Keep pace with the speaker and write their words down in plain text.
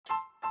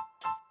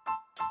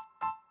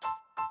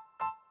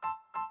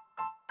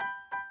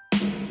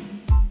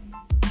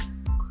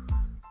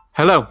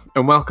Hello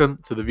and welcome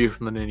to The View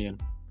from the Ninian.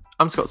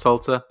 I'm Scott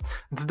Salter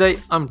and today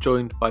I'm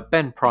joined by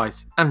Ben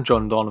Price and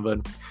John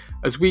Donovan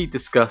as we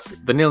discuss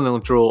the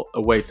 0-0 draw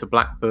away to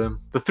Blackburn,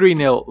 the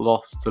 3-0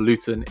 loss to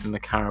Luton in the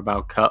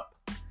Carabao Cup,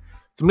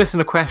 some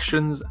listener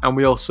questions, and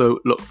we also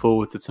look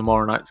forward to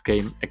tomorrow night's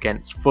game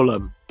against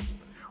Fulham.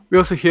 We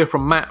also hear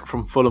from Matt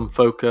from Fulham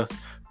Focus,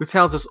 who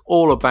tells us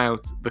all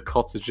about the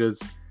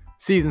Cottagers'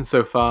 season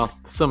so far,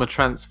 the summer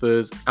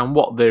transfers, and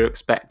what they're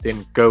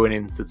expecting going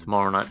into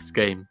tomorrow night's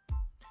game.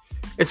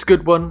 It's a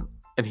good one,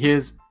 and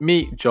here's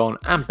me, John,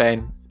 and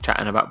Ben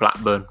chatting about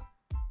Blackburn.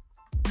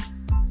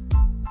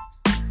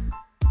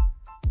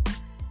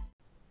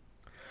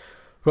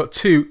 We've got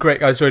two great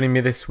guys joining me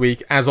this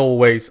week. As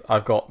always,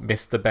 I've got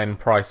Mr. Ben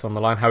Price on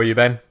the line. How are you,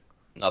 Ben?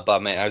 Not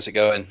bad, mate. How's it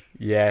going?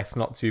 Yes,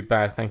 not too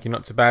bad. Thank you,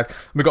 not too bad.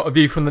 We've got a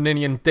View from the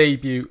Ninian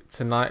debut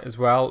tonight as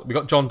well. We've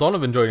got John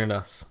Donovan joining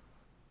us.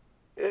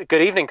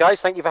 Good evening,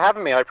 guys. Thank you for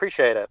having me. I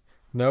appreciate it.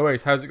 No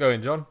worries. How's it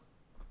going, John?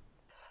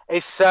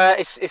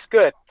 It's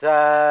good.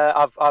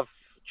 I've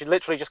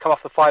literally just come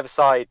off the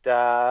five-a-side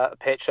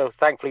pitch, so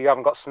thankfully you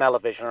haven't got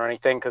smell-o-vision or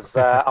anything because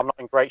I'm not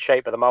in great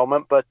shape at the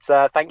moment. But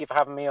thank you for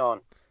having me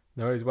on.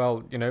 No worries.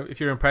 Well, if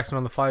you're impressing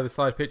on the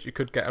five-a-side pitch, you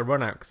could get a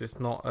run out because it's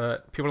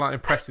not. People aren't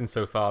impressing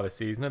so far this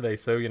season, are they?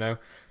 So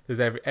there's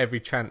every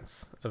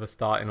chance of a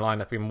starting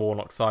lineup in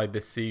Warnock side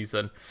this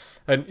season,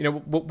 and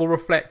we'll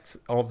reflect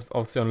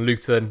obviously on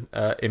Luton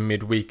in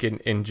midweek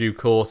in due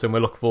course, and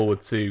we'll look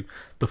forward to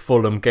the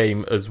Fulham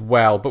game as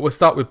well. But we'll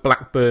start with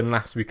Blackburn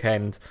last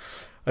weekend,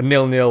 a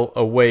 0-0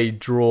 away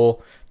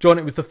draw. John,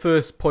 it was the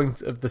first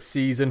point of the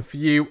season for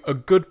you. A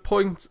good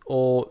point,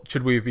 or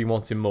should we have been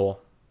wanting more?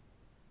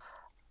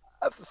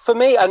 For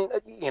me, and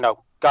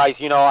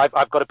guys,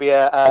 I've got to be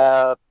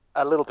a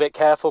little bit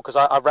careful because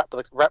I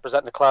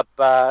represent the club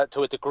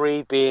to a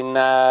degree, being in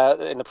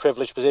the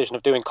privileged position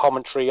of doing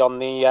commentary on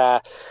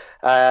the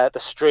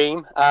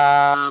stream.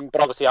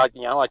 But obviously,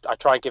 I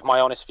try and give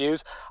my honest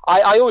views.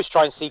 I always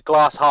try and see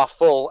glass half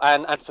full,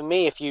 and for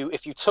me, if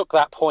you took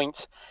that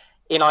point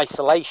in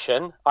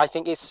isolation, I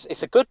think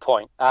it's a good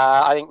point.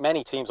 I think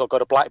many teams will go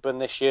to Blackburn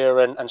this year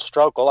and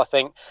struggle. I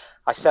think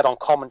I said on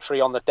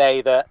commentary on the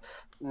day that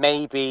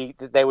maybe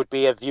there would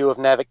be a view of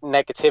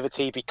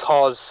negativity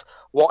because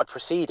what had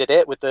preceded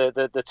it with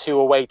the two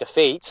away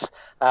defeats,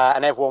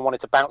 and everyone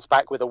wanted to bounce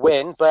back with a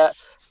win. But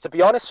to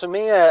be honest, for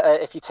me,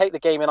 if you take the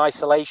game in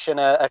isolation,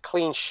 a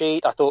clean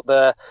sheet. I thought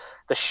the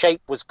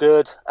shape was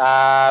good.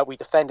 We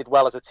defended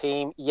well as a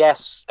team.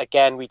 Yes,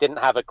 again, we didn't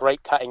have a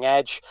great cutting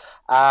edge,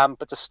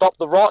 but to stop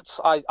the rot,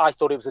 I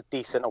thought it was a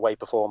decent away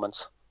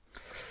performance.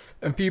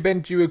 And for you, Ben,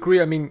 do you agree?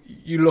 I mean,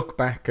 you look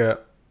back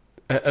at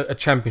a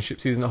championship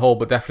season as a whole,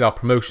 but definitely our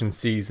promotion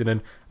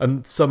season,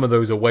 and some of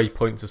those away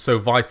points are so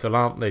vital,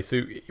 aren't they?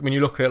 So when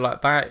you look at it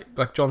like that,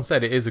 like John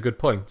said, it is a good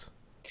point.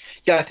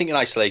 Yeah, I think in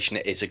isolation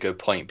it is a good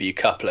point, but you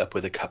couple it up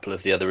with a couple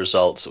of the other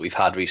results that we've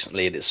had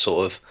recently, and it's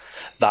sort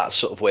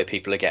of where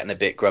people are getting a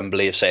bit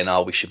grumbly of saying,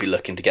 we should be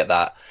looking to get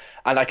that.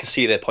 And I can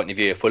see their point of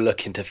view. If we're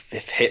looking to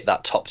hit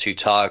that top two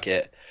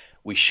target,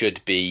 we should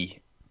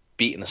be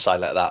beating a side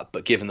like that.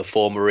 But given the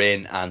form we're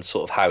in and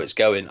sort of how it's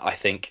going, I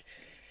think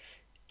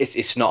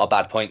it's not a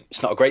bad point.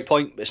 It's not a great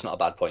point, but it's not a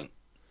bad point.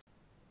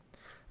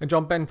 And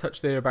John, Ben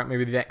touched there about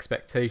maybe the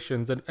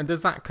expectations, and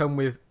does that come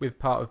with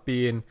part of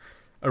being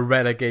a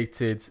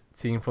relegated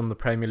team from the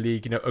Premier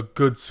League? A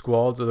good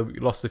squad, although we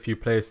lost a few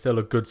players, still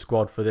a good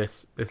squad for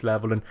this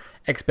level, and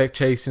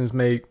expectations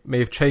may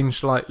have changed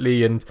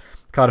slightly, and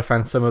Cardiff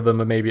fans, some of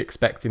them are maybe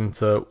expecting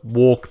to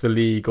walk the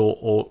league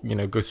or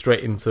go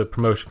straight into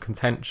promotion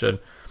contention.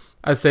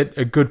 As I said,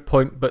 a good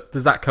point, but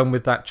does that come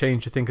with that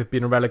change, you think, of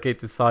being a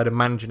relegated side and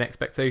managing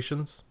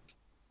expectations?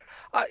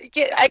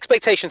 Yeah,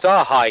 expectations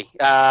are high.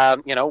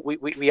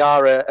 We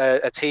are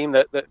a team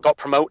that got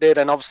promoted,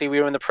 and obviously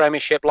we were in the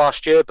Premiership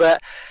last year.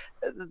 But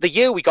the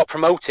year we got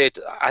promoted,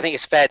 I think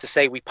it's fair to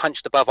say we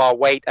punched above our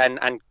weight and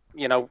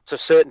to a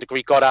certain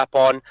degree got up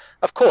on,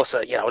 of course,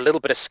 a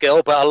little bit of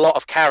skill, but a lot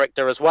of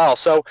character as well.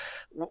 So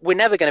we're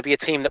never going to be a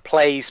team that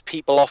plays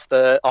people off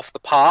the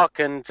park,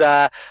 and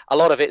a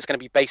lot of it's going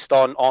to be based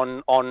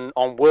on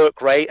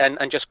work rate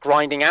and just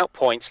grinding out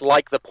points,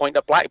 like the point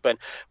at Blackburn.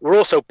 We're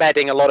also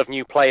bedding a lot of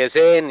new players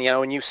in,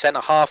 a new centre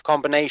half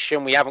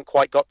combination. We haven't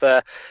quite got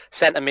the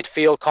centre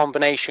midfield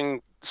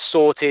combination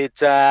sorted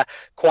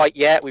quite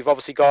yet. We've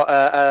obviously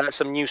got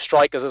some new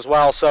strikers as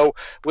well, so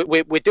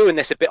we're doing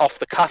this a bit off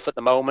the cuff at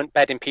the moment,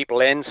 bedding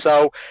people in.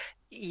 So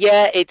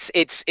yeah, it's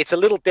a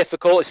little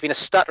difficult. It's been a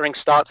stuttering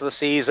start to the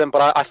season,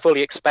 but I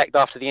fully expect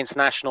after the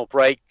international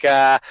break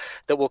that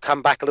we'll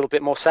come back a little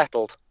bit more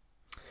settled.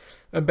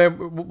 And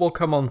Ben, we'll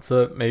come on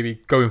to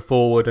maybe going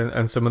forward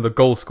and some of the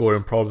goal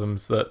scoring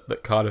problems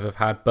that Cardiff have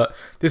had, but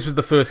this was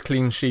the first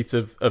clean sheet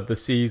of the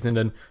season,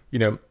 and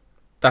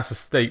that's a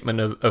statement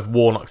of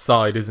Warnock's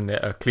side, isn't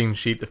it? A clean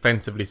sheet,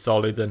 defensively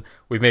solid, and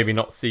we've maybe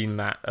not seen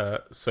that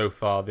so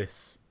far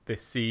this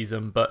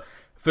season. But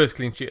first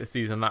clean sheet of the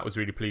season, that was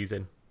really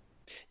pleasing.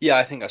 Yeah,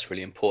 I think that's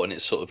really important.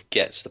 It sort of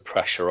gets the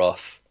pressure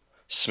off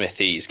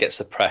Smithies, gets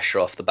the pressure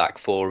off the back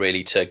four,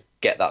 really, to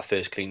get that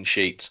first clean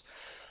sheet.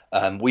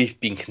 We've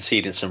been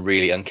conceding some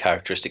really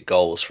uncharacteristic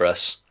goals for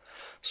us,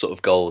 sort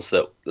of goals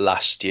that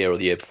last year or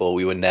the year before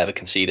we were never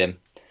conceding.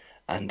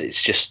 And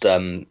it's just,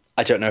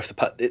 I don't know if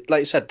like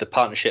you said, the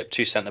partnership,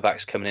 two centre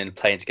backs coming in and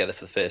playing together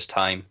for the first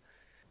time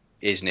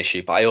is an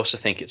issue. But I also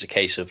think it's a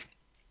case of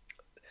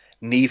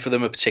neither of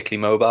them are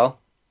particularly mobile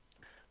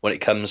when it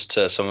comes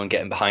to someone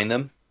getting behind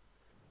them.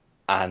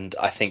 And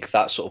I think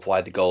that's sort of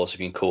why the goals have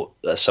been caught,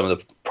 some of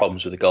the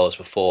problems with the goals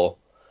before.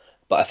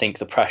 But I think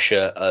the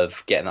pressure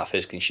of getting that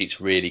first clean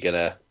sheet's really going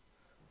to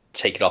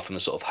take it off and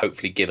sort of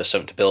hopefully give us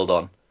something to build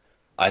on.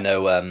 I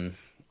know when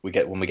we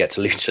get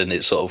to Luton,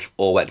 it sort of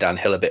all went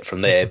downhill a bit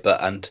from there.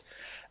 And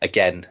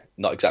again,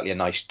 not exactly a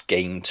nice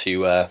game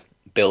to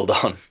build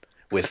on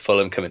with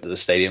Fulham coming to the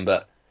stadium.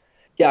 But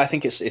yeah, I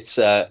think it's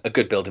a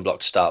good building block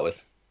to start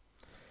with.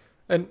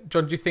 And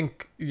John, do you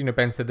think,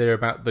 Ben said there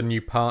about the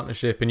new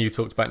partnership and you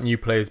talked about new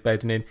players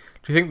bedding in.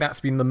 Do you think that's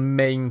been the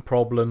main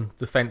problem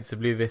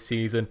defensively this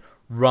season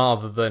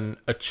rather than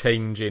a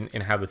change in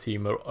how the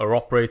team are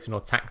operating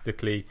or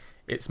tactically?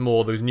 It's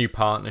more those new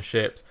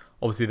partnerships.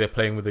 Obviously, they're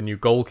playing with a new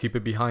goalkeeper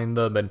behind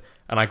them. And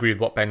I agree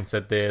with what Ben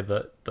said there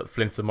that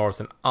Flint and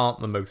Morrison aren't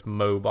the most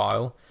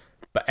mobile.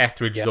 But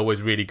Etheridge is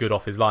always really good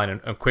off his line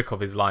and quick off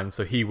his line.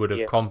 So he would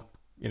have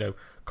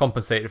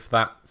compensated for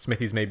that.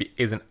 Smithies maybe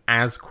isn't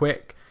as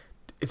quick.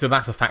 So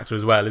that's a factor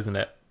as well, isn't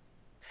it?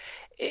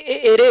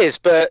 It is,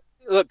 but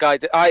look,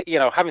 guys,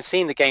 having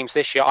seen the games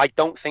this year, I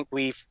don't think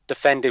we've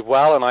defended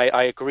well, and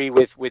I agree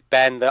with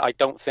Ben that I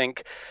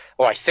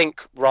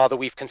think rather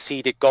we've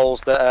conceded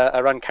goals that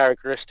are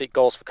uncharacteristic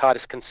goals for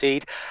Cardiff to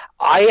concede.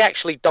 I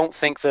actually don't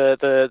think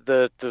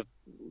the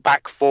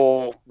back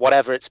four,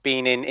 whatever it's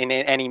been in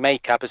any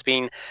makeup, has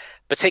been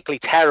particularly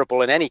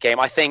terrible in any game.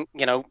 I think,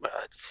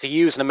 to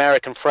use an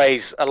American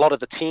phrase, a lot of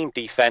the team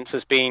defense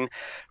has been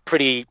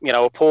pretty,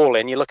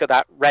 appalling. You look at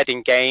that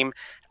Reading game,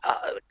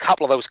 a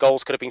couple of those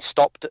goals could have been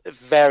stopped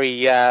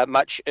very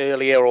much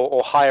earlier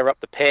or higher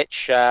up the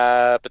pitch,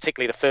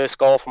 particularly the first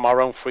goal from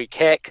our own free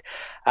kick.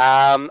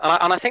 And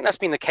I think that's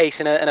been the case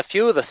in a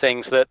few of the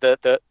things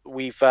that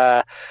we've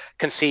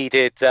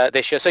conceded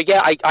this year. So,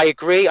 yeah, I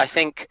agree.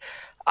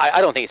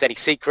 I don't think it's any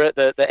secret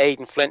that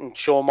Aidan Flint and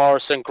Sean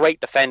Morrison, great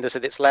defenders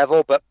at this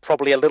level, but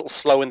probably a little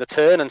slow in the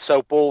turn. And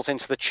so balls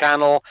into the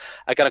channel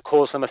are going to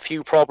cause them a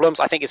few problems.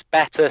 I think it's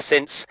better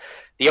since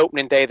the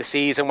opening day of the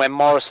season when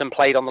Morrison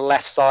played on the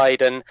left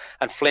side and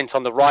Flint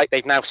on the right.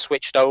 They've now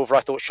switched over.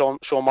 I thought Sean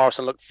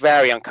Morrison looked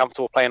very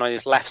uncomfortable playing on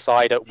his left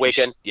side at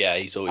Wigan.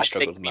 He's always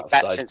struggled on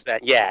that side. Since then,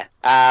 yeah.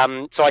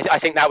 So I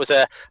think that was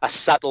a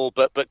subtle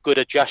but good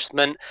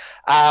adjustment.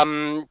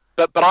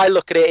 But I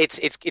look at it,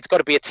 it's got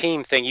to be a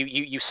team thing.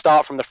 You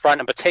start from the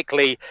front, and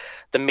particularly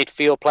the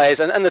midfield players.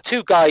 And the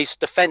two guys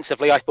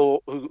defensively, I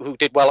thought, who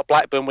did well at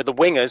Blackburn were the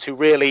wingers, who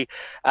really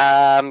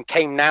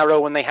came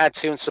narrow when they had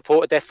to and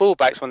supported their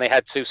fullbacks when they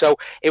had to. So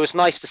it was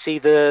nice to see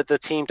the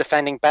team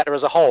defending better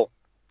as a whole.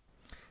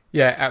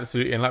 Yeah,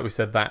 absolutely. And like we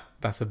said,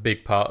 that's a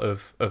big part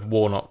of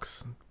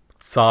Warnock's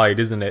side,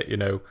 isn't it?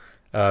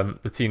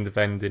 The team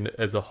defending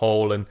as a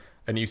whole.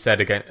 And you said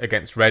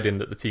against Reading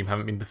that the team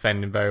haven't been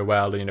defending very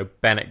well. And,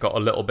 Bennett got a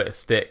little bit of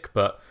stick,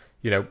 but,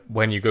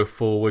 when you go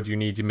forward, you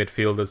need your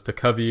midfielders to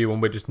cover you.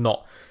 And we're just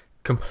not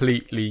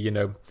completely,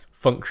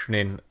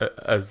 functioning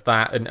as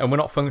that. And we're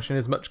not functioning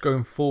as much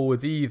going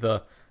forward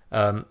either.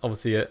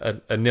 Obviously,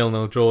 a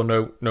 0-0 draw,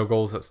 no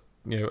goals. That's,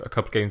 a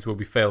couple of games where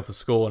we failed to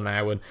score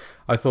now. And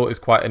I thought it was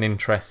quite an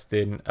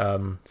interesting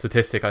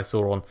statistic I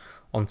saw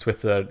on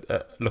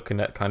Twitter, looking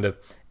at kind of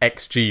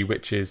XG,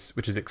 which is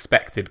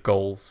expected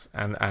goals,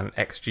 and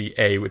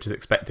XGA, which is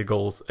expected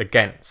goals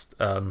against.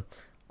 I'm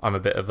a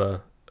bit of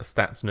a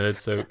stats nerd,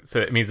 so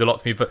it means a lot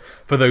to me. But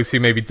for those who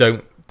maybe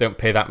don't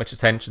pay that much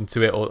attention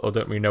to it or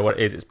don't really know what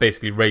it is, it's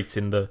basically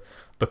rating the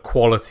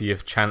quality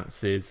of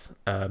chances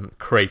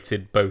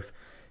created both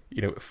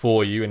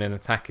for you in an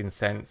attacking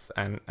sense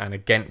and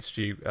against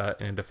you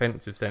in a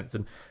defensive sense.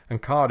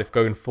 And Cardiff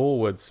going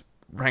forwards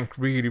rank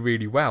really,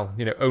 really well.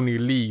 Only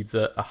Leeds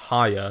are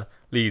higher.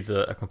 Leeds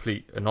are a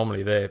complete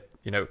anomaly. They're,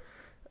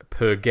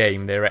 per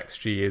game, their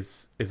XG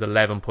is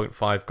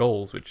 11.5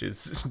 goals, which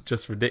is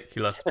just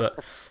ridiculous. But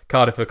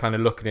Cardiff are kind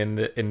of looking in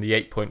the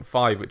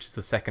 8.5, which is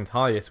the second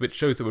highest, which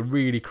shows that we're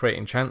really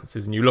creating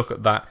chances. And you look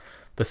at that,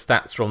 the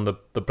stats from the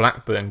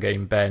Blackburn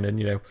game, Ben,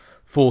 and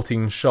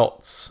 14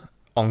 shots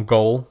on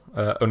goal,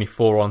 only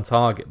 4 on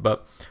target.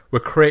 But we're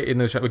creating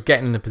those shots, we're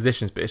getting in the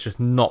positions, but it's just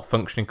not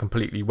functioning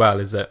completely well,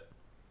 is it?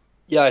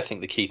 Yeah, I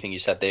think the key thing you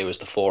said there was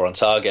the 4 on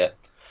target.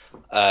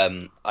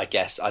 I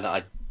guess, and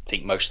I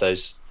think most of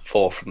those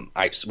 4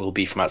 will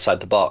be from outside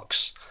the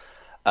box.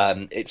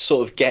 It's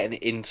sort of getting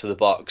into the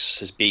box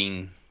has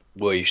been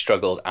where you've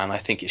struggled, and I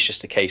think it's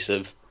just a case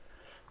of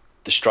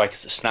the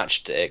strikers that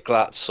snatched it.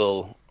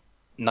 Glatzel,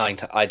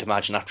 I'd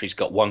imagine after he's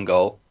got 1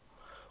 goal,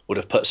 would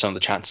have put some of the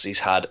chances he's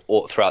had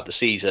throughout the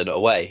season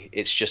away.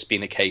 It's just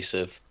been a case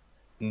of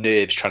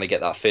nerves trying to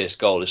get that first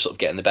goal is sort of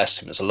getting the best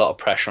of him. There's a lot of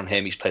pressure on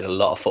him. He's played a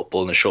lot of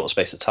football in a short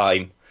space of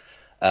time,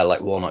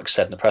 like Warnock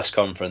said in the press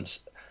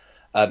conference.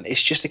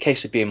 It's just a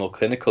case of being more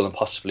clinical and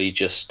possibly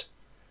just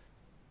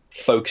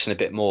focusing a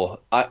bit more.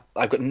 I've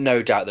got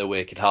no doubt they're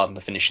working hard on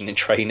the finishing in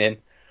training.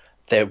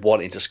 They're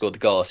wanting to score the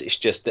goals. It's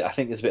just that I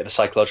think there's a bit of a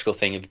psychological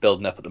thing of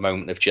building up at the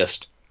moment of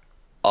just,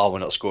 oh, we're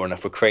not scoring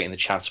enough. We're creating the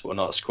chance, but we're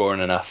not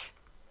scoring enough.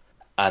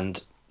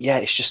 And yeah,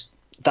 it's just,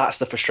 that's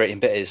the frustrating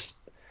bit is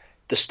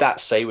the stats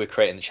say we're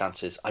creating the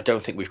chances. I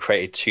don't think we've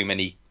created too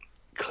many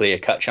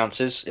clear-cut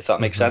chances, if that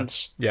makes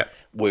sense. Yeah.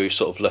 We've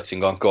sort of looked and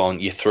gone, go on,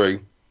 you're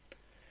through.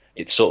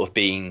 It's sort of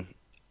been,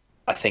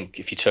 I think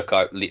if you took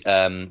out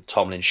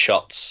Tomlin's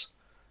shots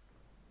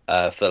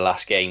for the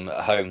last game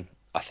at home,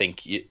 I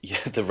think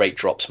the rate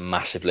drops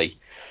massively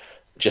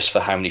just for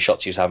how many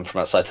shots he was having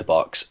from outside the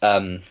box.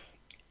 The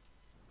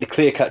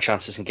clear-cut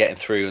chances and getting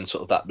through and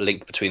sort of that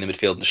link between the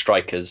midfield and the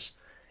strikers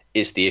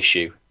is the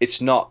issue.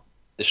 It's not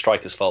the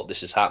strikers' fault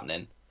this is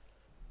happening.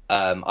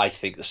 I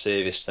think the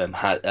service to them,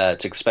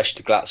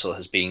 especially to Glatzel,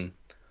 has been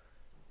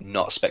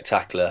not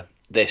spectacular.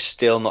 There's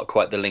still not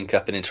quite the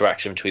link-up and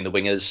interaction between the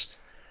wingers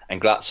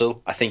and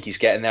Glatzel. I think he's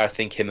getting there. I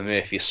think him and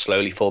Murphy are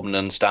slowly forming an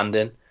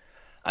understanding.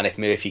 And if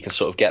Murphy can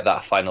sort of get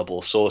that final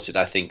ball sorted,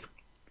 I think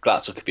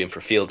Glatzel could be in for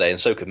a field day, and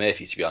so could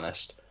Murphy, to be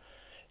honest.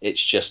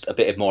 It's just a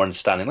bit of more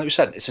understanding. Like we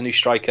said, it's a new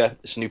striker,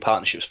 it's a new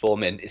partnerships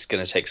forming, it's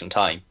going to take some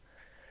time.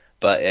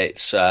 But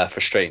it's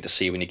frustrating to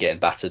see when you're getting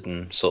battered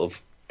and sort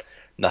of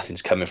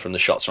nothing's coming from the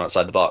shots from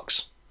outside the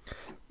box.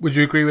 Would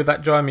you agree with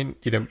that, Joe? I mean,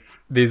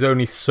 there's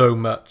only so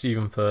much,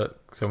 even for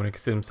someone who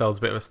considers themselves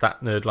a bit of a stat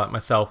nerd like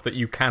myself, that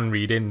you can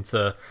read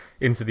into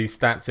these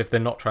stats if they're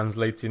not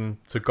translating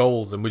to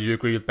goals. And would you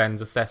agree with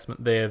Ben's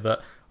assessment there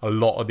that a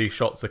lot of these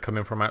shots are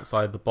coming from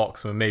outside the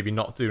box and we're maybe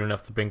not doing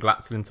enough to bring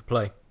Glatzel into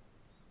play?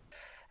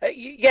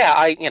 Yeah,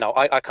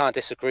 I can't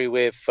disagree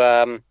with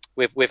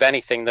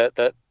anything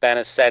that Ben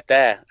has said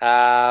there.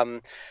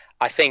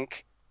 I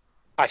think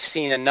I've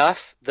seen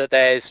enough that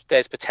there's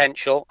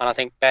potential, and I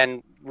think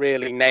Ben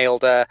really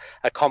nailed a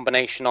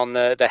combination on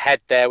the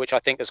head there, which I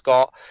think has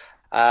got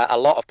a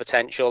lot of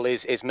potential.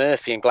 Is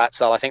Murphy and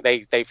Glatzel. I think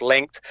they've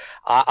linked.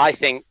 I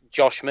think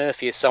Josh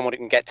Murphy is someone who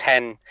can get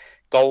 10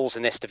 goals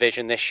in this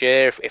division this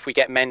year. If we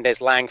get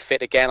Mendes Lang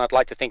fit again, I'd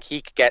like to think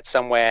he could get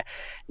somewhere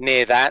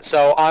near that.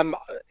 So I'm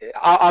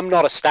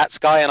not a stats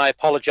guy, and I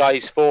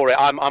apologise for it.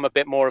 I'm a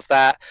bit more of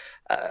that,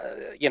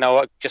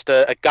 just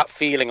a gut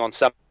feeling on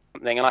something.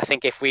 And I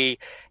think if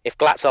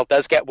Glatzel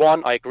does get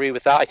one, I agree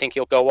with that. I think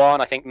he'll go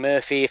on. I think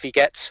Murphy, if he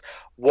gets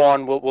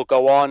one, will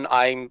go on.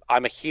 I'm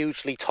a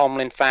hugely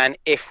Tomlin fan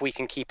if we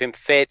can keep him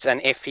fit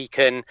and if he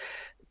can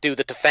do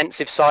the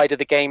defensive side of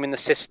the game in the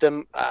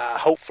system.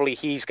 Hopefully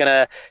he's going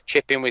to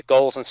chip in with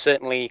goals and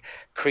certainly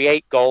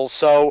create goals.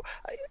 So,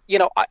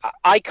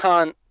 I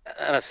can't,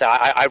 and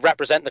I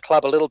represent the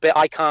club a little bit.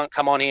 I can't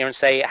come on here and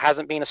say it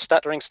hasn't been a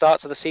stuttering start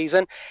to the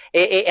season.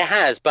 It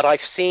has, but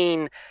I've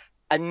seen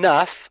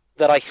enough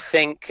that I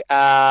think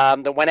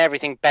that when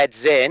everything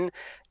beds in,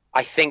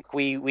 I think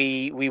we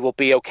will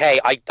be okay.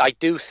 I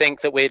do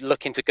think that we're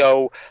looking to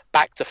go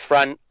back to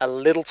front a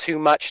little too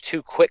much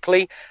too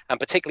quickly, and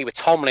particularly with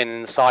Tomlin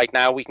in the side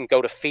now, we can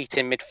go to feet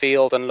in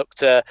midfield and look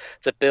to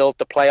build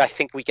the play. I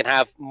think we can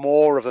have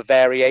more of a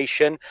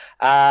variation.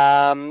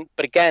 But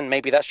again,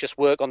 maybe that's just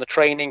work on the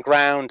training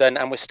ground,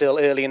 and we're still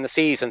early in the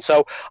season.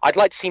 So I'd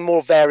like to see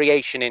more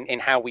variation in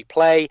how we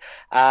play.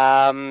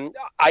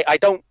 I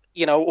don't,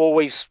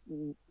 always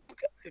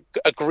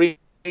agree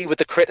with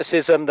the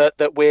criticism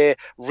that we're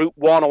route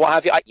one or what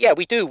have you.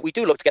 We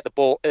do look to get the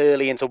ball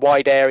early into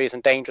wide areas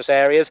and dangerous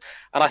areas,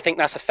 and I think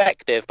that's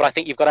effective, but I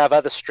think you've got to have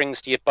other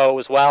strings to your bow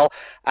as well,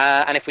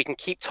 and if we can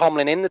keep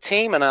Tomlin in the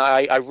team, and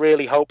I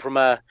really hope from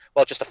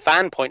just a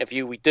fan point of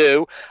view we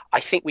do,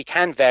 I think we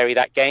can vary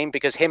that game,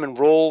 because him and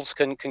Rawls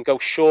can go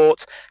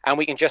short, and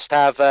we can just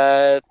have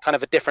kind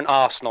of a different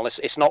arsenal.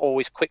 It's not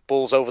always quick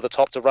balls over the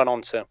top to run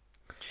onto.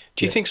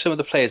 Do you think some of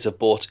the players have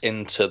bought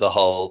into the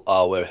whole,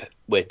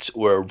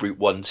 we're a Route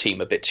 1 team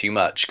a bit too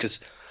much? Because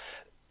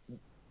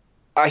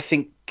I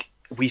think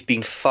we've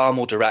been far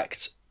more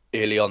direct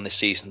early on this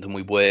season than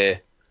we were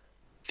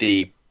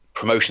the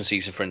promotion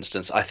season, for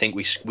instance. I think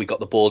we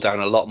got the ball down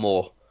a lot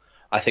more.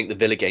 I think the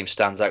Villa game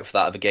stands out for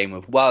that of a game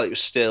of, while it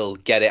was still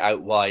get it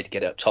out wide,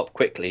 get it up top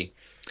quickly,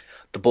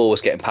 the ball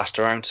was getting passed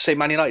around. Say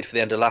Man United for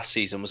the end of last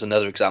season was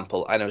another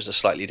example. I know it was a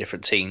slightly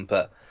different team,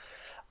 but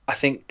I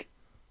think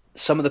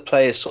some of the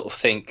players sort of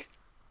think,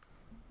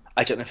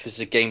 I don't know if this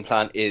is a game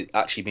plan is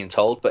actually being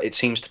told, but it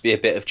seems to be a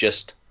bit of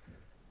just,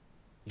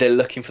 they're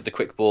looking for the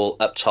quick ball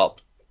up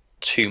top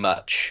too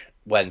much,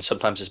 when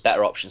sometimes there's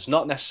better options,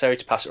 not necessarily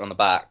to pass it on the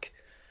back,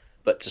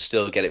 but to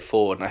still get it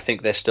forward. And I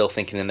think they're still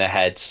thinking in their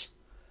heads,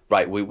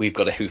 right, we've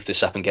got to hoof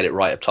this up and get it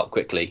right up top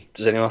quickly.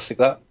 Does anyone else think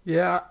that?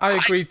 Yeah, I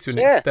agree to an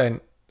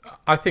extent.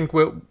 I think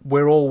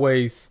we're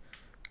always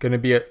going to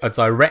be a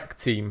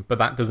direct team, but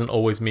that doesn't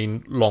always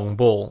mean long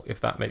ball, if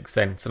that makes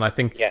sense. And I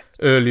think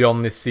early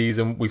on this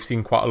season, we've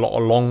seen quite a lot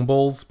of long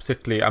balls,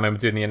 particularly, I remember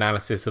doing the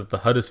analysis of the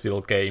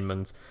Huddersfield game,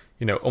 and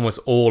almost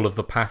all of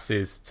the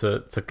passes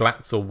to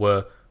Glatzel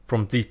were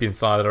from deep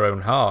inside our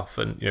own half,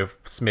 and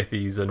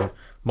Smithies and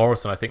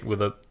Morrison, I think, were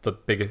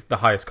the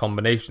highest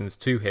combinations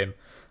to him.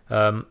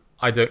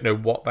 I don't know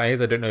what that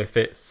is. I don't know if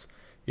it's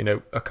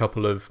a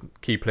couple of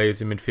key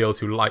players in midfield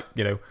who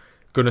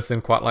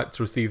Gunnarsson quite liked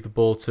to receive the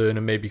ball turn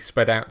and maybe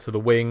spread out to the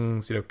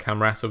wings.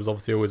 Camarasa was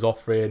obviously always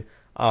offering.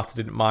 Arthur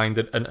didn't mind,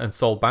 and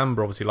Sol Bamba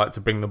obviously liked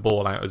to bring the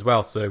ball out as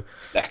well. So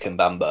Beckham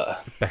Bamba,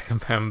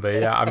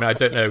 yeah. I mean, I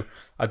don't know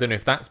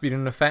if that's been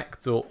an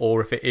effect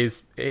or if it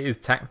is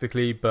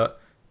tactically, but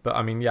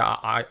I mean, yeah,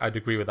 I'd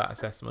agree with that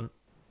assessment.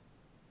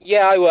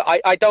 Yeah,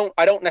 I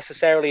don't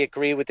necessarily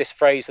agree with this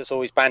phrase that's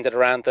always banded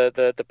around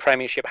the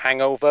Premiership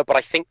hangover, but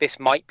I think this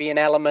might be an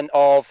element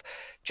of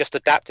just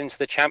adapting to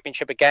the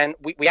Championship again.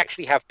 We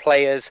actually have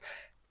players.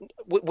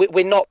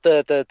 We're not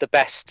the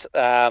best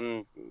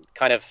kind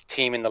of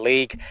team in the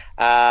league,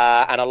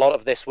 and a lot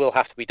of this will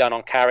have to be done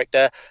on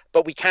character.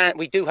 But we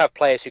do have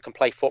players who can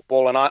play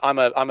football, and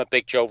I'm a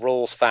big Joe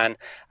Rawls fan.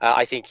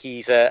 I think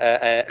he's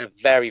a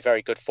very,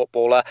 very good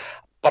footballer.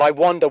 But I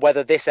wonder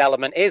whether this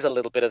element is a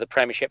little bit of the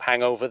Premiership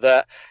hangover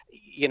that,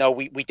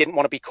 we didn't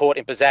want to be caught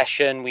in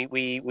possession. We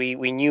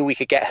knew we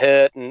could get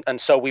hurt.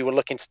 And so we were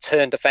looking to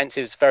turn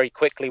defensives very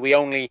quickly. We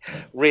only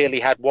really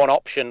had one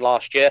option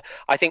last year.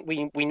 I think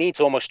we need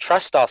to almost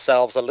trust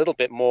ourselves a little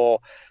bit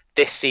more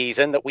this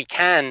season that we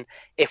can,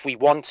 if we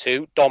want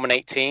to,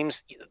 dominate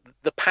teams.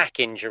 The Pack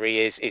injury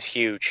is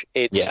huge.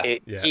 He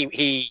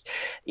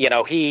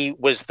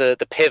was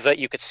the pivot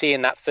you could see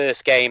in that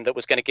first game that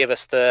was going to give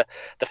us the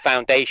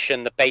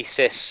foundation, the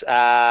basis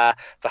for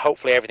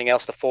hopefully everything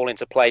else to fall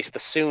into place. The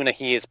sooner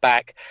he is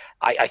back,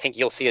 I think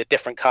you'll see a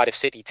different Cardiff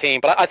City team.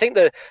 But I think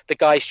the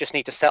guys just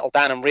need to settle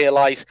down and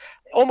realise,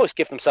 almost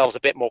give themselves a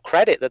bit more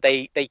credit that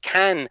they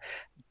can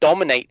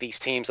dominate these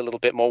teams a little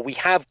bit more. We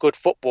have good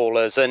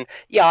footballers, and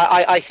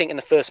I think in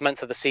the first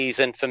month of the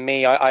season, for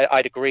me,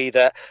 I'd agree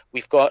that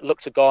we've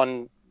looked to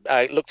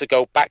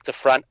go back to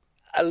front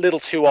a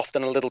little too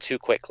often, a little too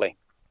quickly.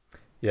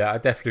 Yeah, I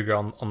definitely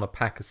agree on the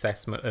Pack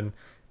assessment, and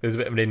there's a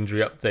bit of an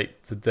injury update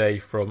today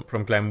from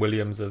Glenn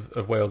Williams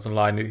of Wales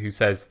Online, who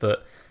says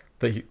that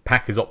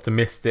Pack is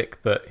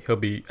optimistic that he'll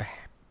be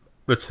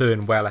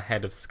return well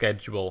ahead of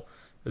schedule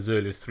as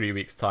early as 3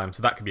 weeks' time.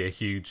 So that could be a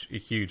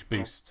huge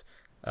boost.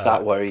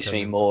 That worries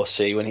me more.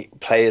 See, when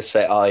players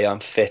say, "Oh, yeah, I'm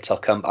fit. I'll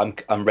come.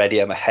 I'm ready.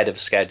 I'm ahead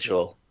of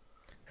schedule."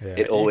 Yeah,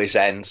 it always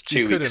ends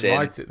 2 weeks in. You couldn't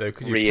write it though,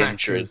 because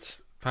re-injured.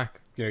 Pack,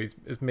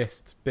 has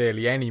missed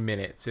barely any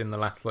minutes in the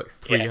last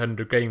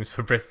 300 games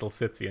for Bristol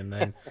City, and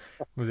then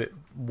was it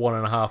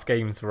 1.5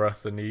 games for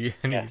us, and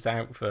he's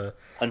out for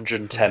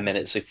 110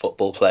 minutes of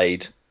football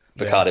played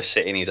for Cardiff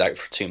City, and he's out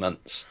for 2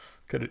 months.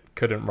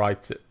 Couldn't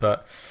write it.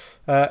 But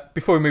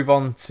before we move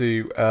on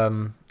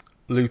to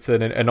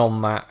Luton and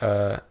on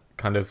that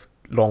kind of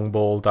long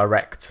ball,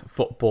 direct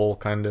football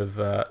kind of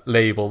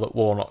label that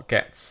Warnock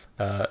gets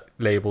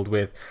labelled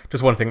with.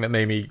 Just one thing that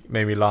made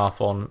me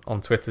laugh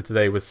on Twitter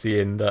today was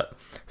seeing that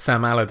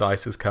Sam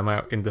Allardyce has come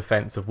out in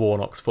defence of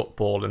Warnock's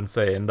football and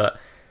saying that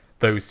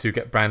those two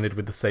get branded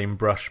with the same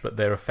brush, but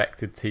they're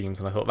affected teams.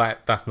 And I thought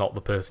that's not the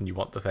person you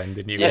want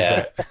defending you,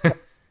 is it?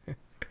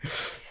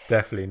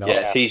 Definitely not.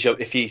 Yeah,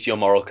 if he's your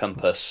moral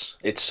compass,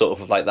 it's sort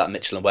of like that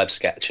Mitchell and Webb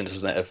sketch,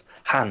 isn't it? Of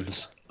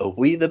Hans, are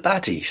we the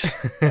baddies?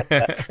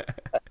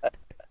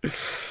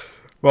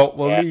 Well,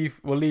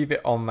 we'll leave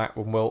it on that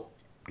one.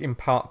 In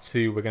part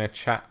 2, we're going to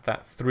chat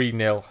that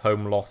 3-0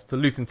 home loss to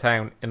Luton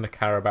Town in the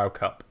Carabao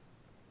Cup.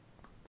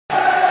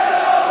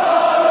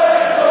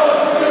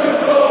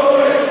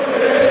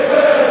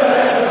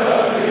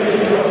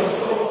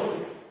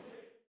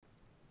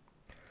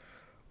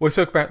 We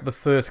spoke about the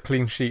first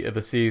clean sheet of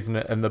the season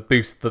and the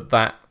boost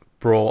that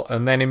brought,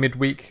 and then in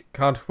midweek,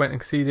 Cardiff went and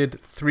conceded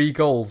 3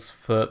 goals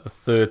for the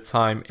third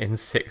time in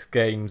 6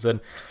 games. And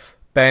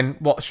Ben,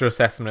 what's your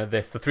assessment of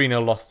this? The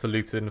 3-0 loss to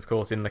Luton, of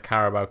course, in the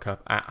Carabao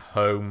Cup at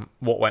home.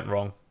 What went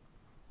wrong?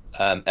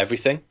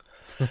 Everything.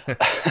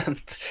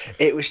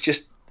 It was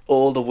just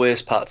all the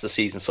worst parts of the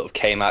season sort of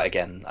came out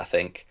again, I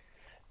think.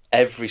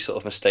 Every sort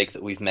of mistake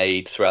that we've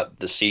made throughout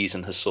the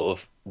season has sort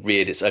of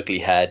reared its ugly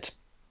head.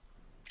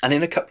 And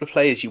in a couple of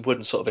players you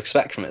wouldn't sort of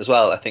expect from it as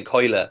well. I think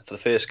Hoyler, for the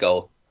first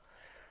goal,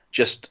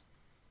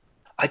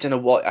 I don't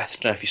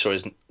know if you saw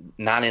his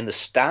nan in the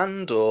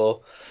stand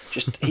or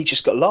he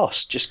just got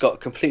lost, got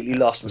completely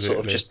lost and sort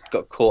of just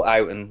got caught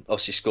out and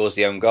obviously scores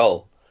the own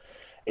goal.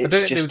 I don't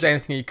think there was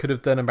anything he could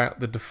have done about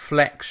the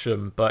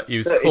deflection, but he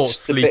was caught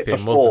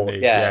sleeping, wasn't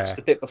he? Yeah, it's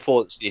the bit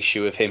before that's the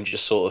issue of him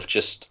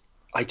just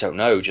I don't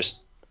know,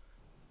 just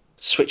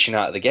switching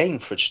out of the game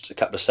for just a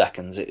couple of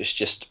seconds. It was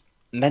just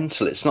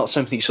mental. It's not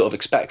something you sort of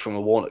expect from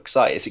a Warnock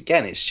side.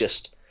 It's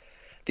just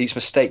these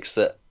mistakes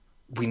that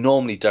we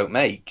normally don't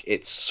make.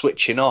 It's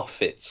switching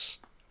off. It's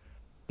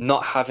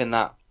not having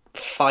that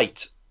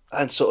fight.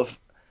 And sort of,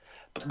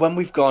 when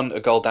we've gone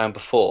a goal down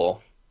before,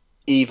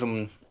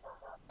 even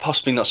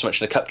possibly not so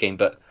much in the cup game,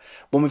 but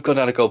when we've gone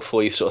down a goal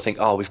before, you sort of think,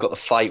 oh, we've got the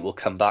fight, we'll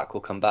come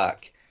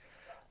back.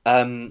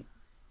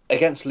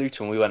 Against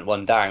Luton, we went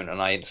 1 down,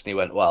 and I instantly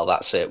went, well,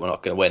 that's it, we're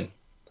not going to win.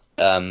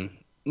 I'm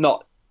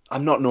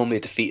not normally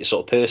a defeated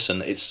sort of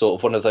person. It's sort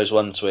of one of those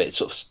ones where it's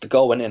sort of, the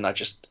goal went in, I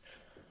just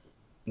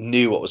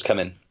knew what was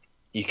coming.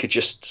 I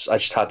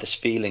just had this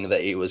feeling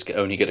that it was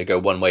only going to go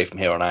one way from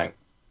here on out.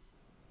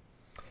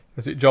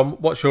 John,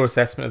 what's your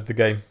assessment of the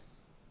game?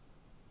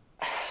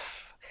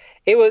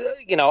 It was,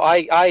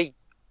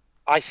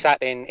 I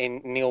sat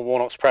in Neil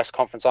Warnock's press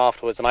conference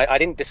afterwards, and I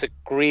didn't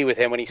disagree with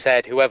him when he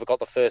said whoever got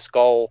the first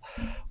goal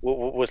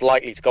was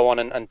likely to go on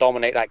and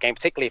dominate that game,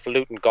 particularly if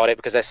Luton got it,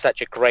 because they're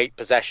such a great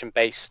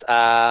possession-based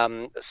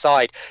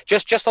side.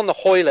 Just on the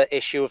Hoylett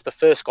issue of the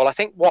first goal, I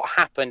think what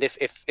happened,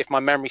 if my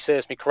memory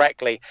serves me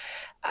correctly,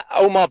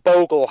 Omar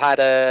Bogle had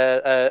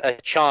a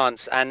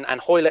chance, and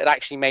Hoylett had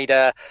actually made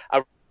a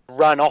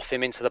run off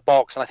him into the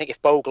box, and I think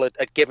if Bogle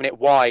had given it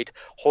wide,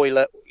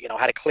 Hoylett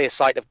had a clear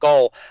sight of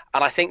goal,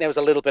 and I think there was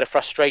a little bit of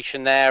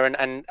frustration there,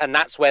 and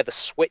that's where the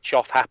switch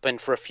off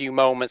happened for a few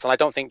moments, and I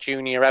don't think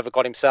Junior ever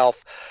got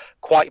himself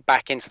quite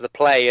back into the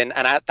play, and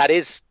that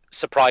is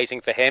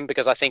surprising for him,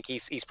 because I think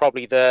he's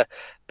probably the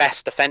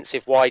best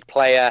defensive wide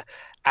player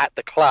at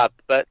the club,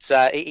 but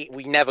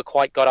we never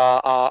quite got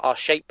our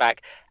shape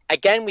back.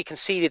 Again, we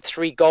conceded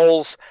 3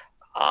 goals.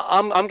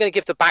 I'm going to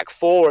give the back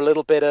four a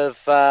little bit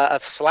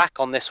of slack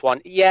on this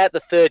one. Yeah, the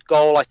third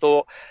goal, I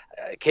thought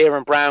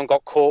Kieran Brown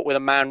got caught with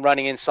a man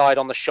running inside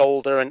on the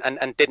shoulder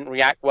and didn't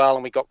react well,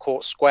 and we got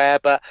caught square.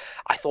 But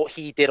I thought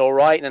he did all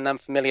right in an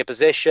unfamiliar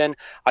position.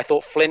 I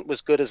thought Flint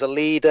was good as a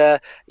leader.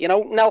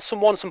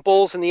 Nelson won some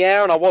balls in the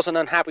air, and I wasn't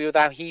unhappy with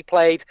how he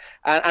played.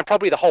 And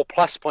probably the whole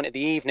plus point of the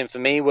evening for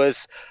me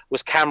was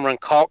Cameron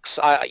Cox.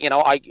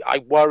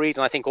 I worried,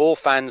 and I think all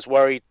fans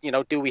worried.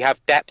 Do we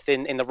have depth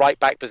in the right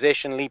back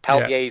position? Lee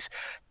Peltier's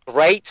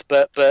great,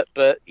 but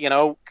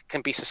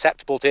can be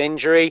susceptible to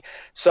injury.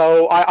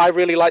 So I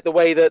really like the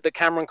way that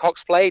Cameron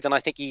Cox played, and I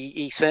think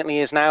he certainly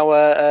is now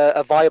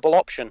a viable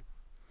option.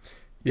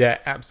 Yeah,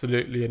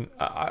 absolutely, and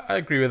I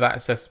agree with that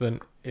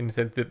assessment in the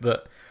sense that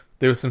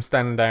there were some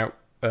standout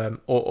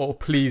or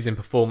pleasing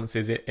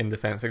performances in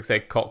defence. Like I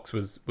said, Cox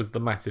was the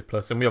massive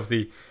plus, and we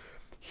obviously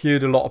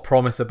heard a lot of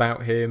promise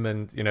about him,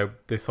 and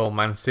this whole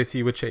Man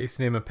City were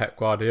chasing him, and Pep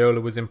Guardiola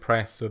was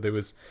impressed. So there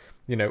was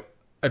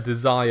a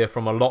desire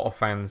from a lot of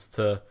fans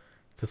to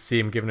see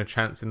him given a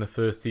chance in the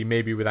first team,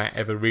 maybe without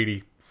ever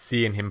really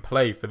seeing him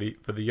play for the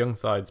young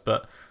sides.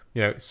 But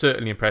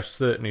certainly impressed,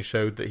 certainly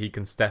showed that he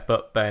can step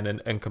up, Ben,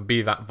 and can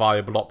be that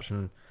viable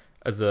option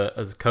as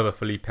a cover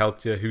for Lee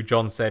Peltier, who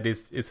John said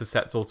is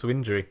susceptible to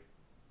injury.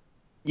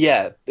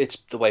 Yeah, it's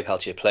the way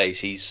Peltier plays.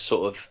 He's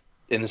sort of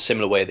in a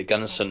similar way that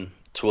Gunnarsson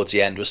towards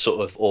the end was sort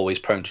of always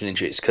prone to an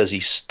injury. It's because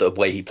the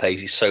way he plays,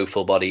 he's so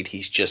full-bodied,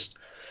 he's just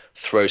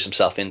throws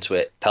himself into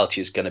it.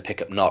 Peltier's going to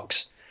pick up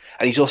knocks,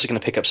 and he's also going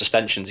to pick up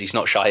suspensions. He's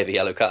not shy of a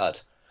yellow card.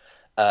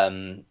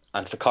 And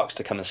for Cox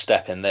to come and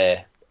step in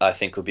there, I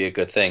think would be a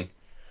good thing.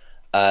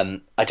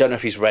 I don't know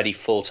if he's ready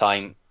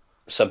full-time.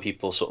 Some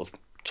people sort of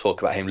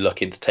talk about him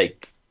looking to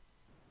take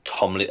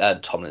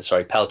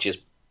Peltier's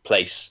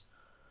place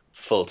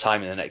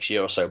full-time in the next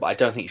year or so, but I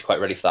don't think he's quite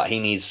ready for that. He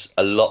needs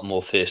a lot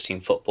more first-team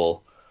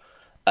football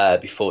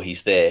before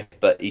he's there,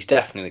 but he's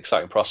definitely an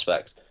exciting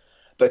prospect.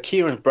 But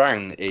Kieran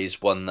Brown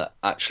is one that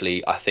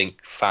actually I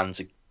think fans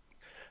are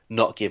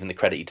not giving the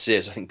credit he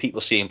deserves. I think people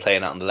see him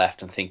playing out on the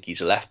left and think he's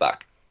a left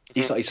back.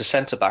 He's not. He's a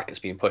centre back that's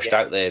being pushed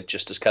out there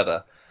just as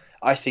cover.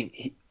 I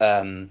think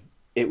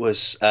it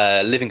was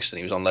Livingston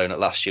he was on loan at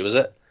last year, was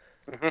it?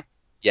 Mm-hmm.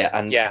 Yeah,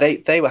 and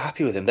they were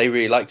happy with him. They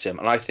really liked him,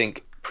 and I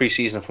think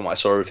pre-season, from what I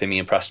saw of him, he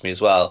impressed me as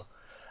well.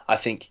 I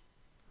think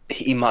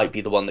he might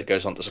be the one that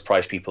goes on to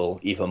surprise people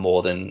even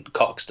more than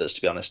Cox does,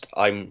 to be honest.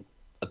 I'm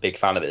a big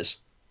fan of his.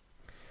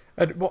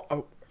 I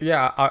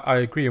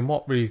agree. And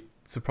what really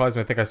surprised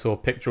me, I think I saw a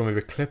picture or maybe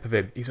a clip of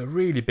him. He's a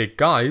really big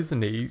guy,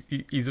 isn't he?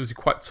 He's obviously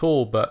quite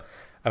tall,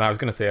 and I was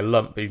going to say a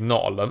lump, but he's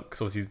not a lump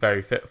because obviously he's a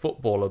very fit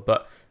footballer,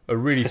 but a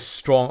really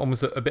strong,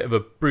 almost a bit of a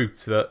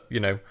brute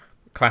that,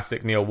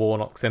 classic Neil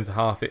Warnock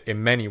centre-half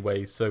in many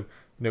ways. So,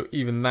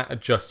 even that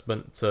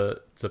adjustment to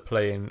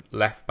playing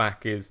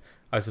left-back is,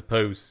 I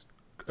suppose,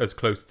 as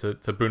close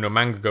to Bruno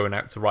Manga going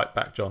out to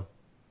right-back, John.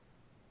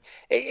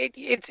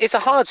 It's a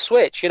hard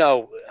switch,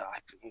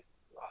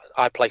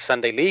 I play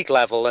Sunday League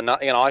level, and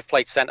I've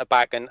played centre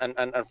back and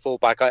full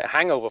back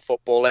hangover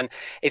football, and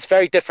it's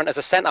very different. As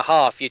a centre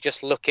half, you're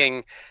just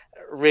looking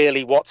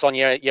really what's on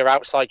your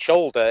outside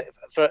shoulder,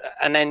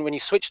 and then when you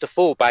switch to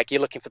full back, you're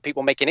looking for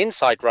people making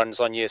inside runs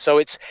on you. So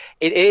it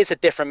is a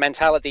different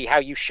mentality, how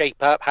you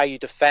shape up, how you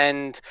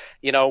defend,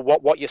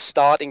 what your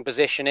starting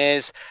position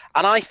is.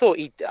 And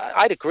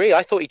I'd agree.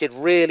 I thought he did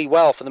really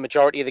well for the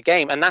majority of the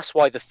game, and that's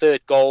why the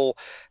third goal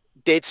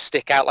did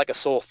stick out like a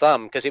sore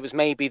thumb, because it was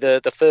maybe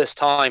the first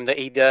time that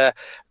he'd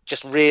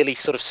just really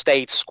sort of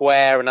stayed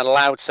square and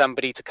allowed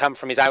somebody to come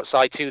from his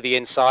outside to the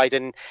inside,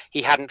 and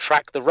he hadn't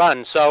tracked the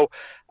run. So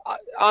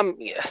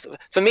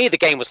for me, the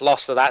game was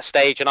lost at that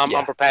stage, and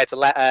I'm prepared to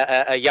let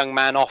a young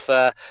man off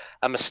a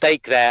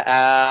mistake there.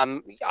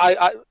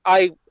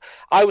 I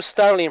was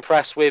thoroughly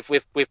impressed with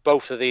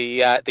both of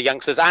the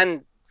youngsters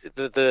and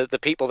the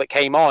people that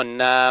came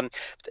on.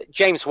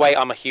 James Waite,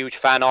 I'm a huge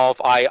fan of.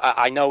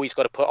 I know he's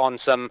got to put on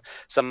some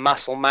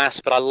muscle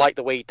mass, but I like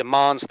the way he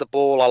demands the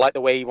ball. I like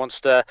the way he wants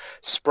to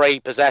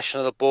spray possession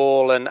of the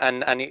ball,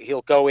 and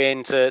he'll go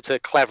into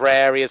clever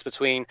areas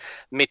between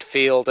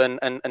midfield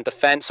and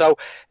defence. So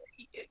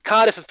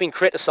Cardiff have been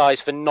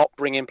criticised for not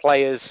bringing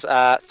players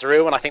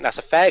through, and I think that's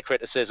a fair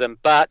criticism.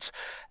 But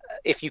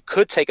if you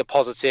could take a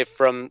positive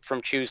from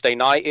Tuesday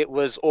night, it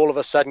was all of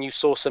a sudden you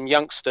saw some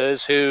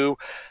youngsters who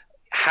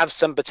have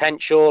some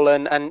potential,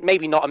 and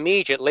maybe not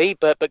immediately,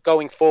 but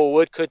going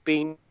forward could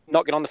be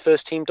knocking on the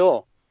first team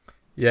door.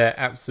 Yeah,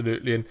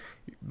 absolutely. And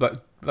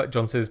like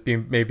John says,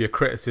 being maybe a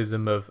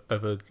criticism of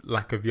a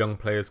lack of young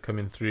players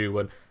coming through,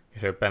 and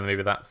Ben,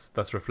 maybe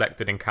that's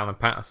reflected in Callum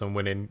Paterson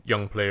winning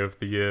Young Player of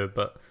the Year,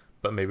 but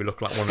maybe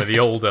look like one of the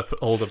older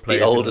players.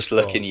 The oldest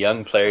looking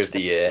Young Player of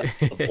the Year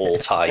of all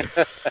time.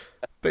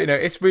 But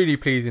it's really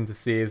pleasing to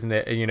see, isn't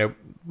it? And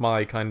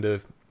my kind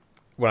of,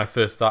 when I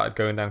first started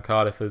going down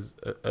Cardiff as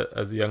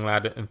a young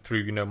lad and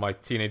through my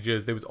teenage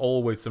years, there was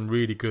always some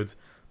really good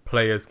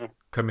players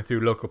coming through,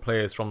 local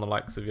players from the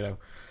likes of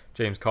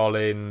James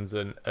Collins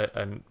and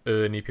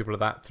Ernie, people like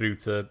that, through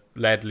to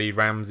Ledley,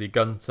 Ramsey,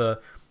 Gunter.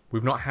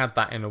 We've not had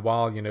that in a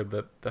while.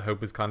 The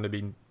hope has kind of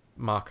been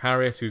Mark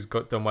Harris, who's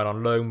done well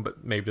on loan,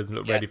 but maybe doesn't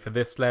look ready for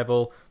this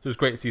level. So it's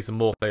great to see some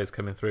more players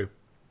coming through.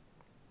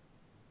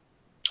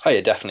 Oh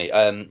yeah,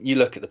 definitely. You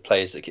look at the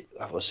players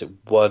that was it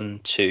 1,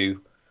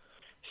 2,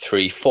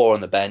 3, 4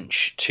 on the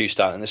bench, 2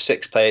 starting. There's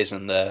 6 players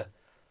in the.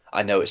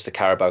 I know it's the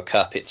Carabao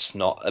Cup. It's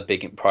not a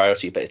big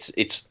priority, but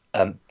it's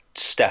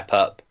step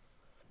up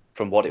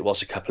from what it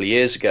was a couple of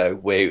years ago,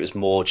 where it was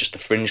more just the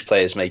fringe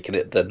players making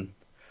it than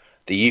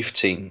the youth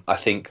team. I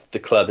think the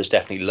club has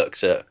definitely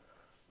looked at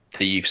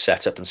the youth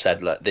setup and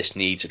said, look, this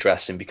needs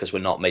addressing because we're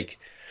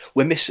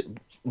missing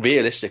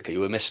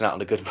out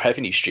on a good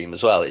revenue stream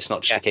as well. It's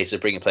not just a case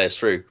of bringing players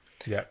through.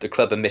 Yeah. The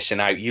club are missing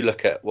out. You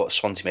look at what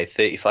Swansea made,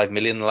 35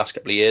 million in the last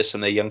couple of years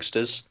from their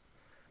youngsters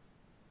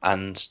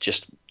and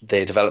just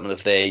their development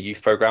of their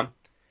youth programme.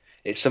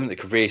 It's something that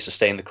could really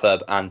sustain the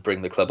club and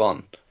bring the club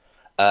on.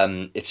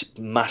 It's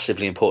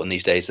massively important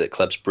these days that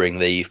clubs bring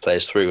their youth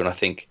players through, and I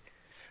think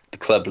the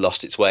club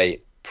lost its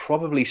way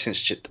probably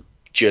since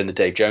during the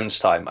Dave Jones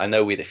time. I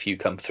know we had a few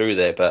come through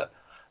there, but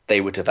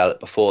they were developed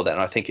before then.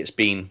 I think it's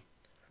been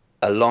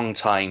a long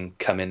time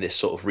coming, this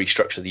sort of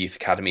restructure of the youth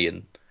academy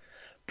and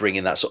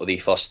bringing that sort of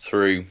ethos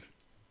through.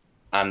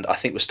 And I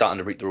think we're starting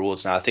to reap the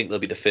rewards now. I think they'll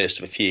be the first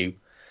of a few.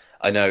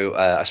 I know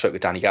I spoke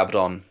with Danny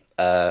Gabardon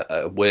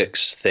a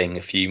Works thing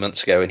a few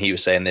months ago, and he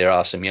was saying there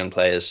are some young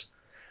players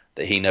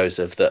that he knows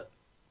of that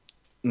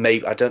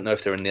maybe, I don't know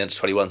if they're in the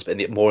under-21s,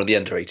 but more in the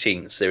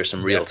under-18s. There is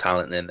some real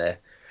talent in there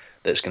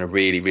that's going to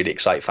really, really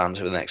excite fans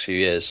over the next few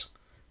years.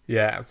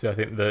 Yeah,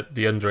 absolutely. I think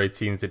the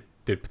under-18s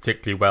did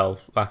particularly well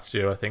last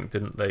year, I think,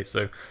 didn't they? So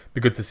it'd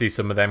be good to see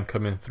some of them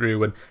coming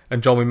through.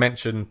 And John, we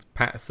mentioned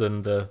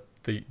Paterson, the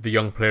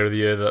young player of the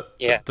year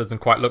that doesn't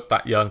quite look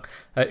that young.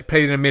 He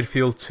played in a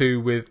midfield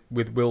too with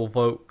Will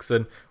Vokes.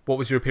 And what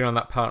was your opinion on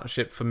that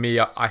partnership? For me,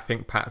 I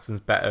think Paterson's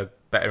better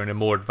in a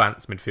more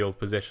advanced midfield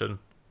position.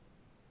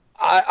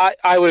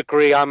 I would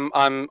agree. I'm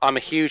a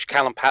huge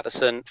Callum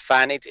Paterson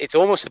fan. It's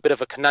almost a bit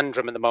of a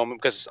conundrum at the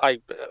moment because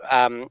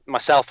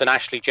myself and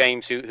Ashley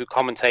James, who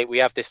commentate, we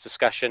have this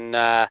discussion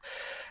kind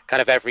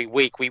of every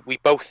week. We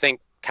both think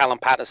Callum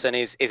Paterson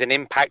is an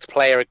impact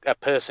player, a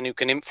person who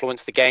can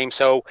influence the game.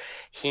 So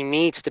he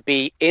needs to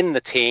be in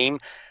the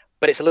team,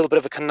 but it's a little bit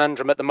of a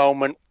conundrum at the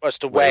moment as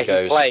to where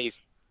he plays.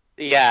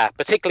 Yeah,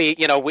 particularly,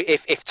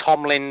 if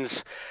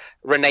Tomlin's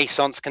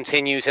renaissance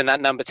continues in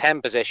that number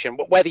 10 position,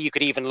 whether you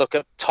could even look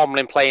at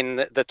Tomlin playing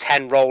the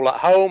 10 role at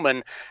home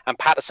and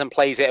Paterson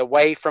plays it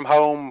away from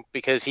home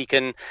because he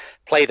can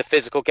play the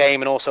physical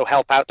game and also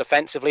help out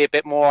defensively a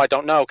bit more. I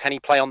don't know. Can he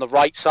play on the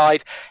right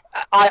side?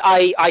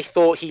 I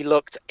thought he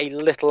looked a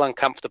little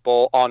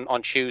uncomfortable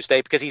on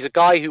Tuesday because he's a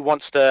guy who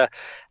wants to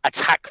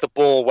attack the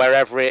ball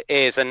wherever it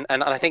is. And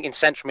I think in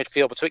central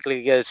midfield,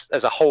 particularly as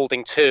a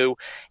holding two,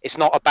 it's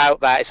not about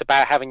that. It's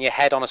about having your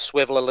head on a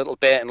swivel a little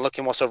bit and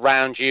looking what's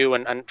around you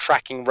and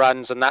tracking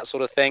runs and that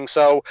sort of thing.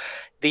 So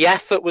the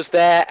effort was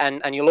there,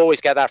 and you'll always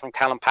get that from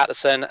Callum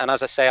Paterson. And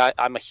as I say,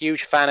 I'm a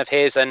huge fan of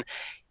his, and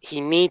he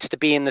needs to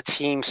be in the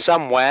team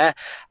somewhere.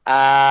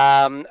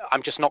 I'm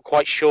just not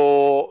quite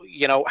sure,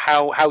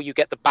 how you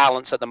get the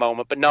balance at the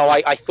moment. But no,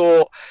 I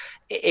thought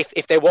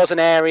if there was an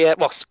area,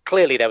 well,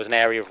 clearly there was an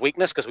area of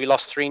weakness because we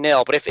lost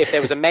 3-0. But if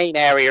there was a main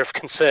area of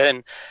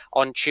concern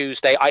on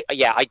Tuesday,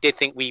 I did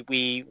think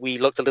we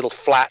looked a little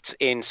flat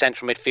in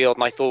central midfield,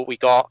 and I thought we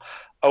got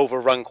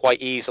overrun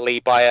quite easily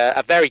by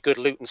a very good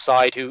Luton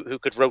side who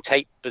could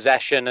rotate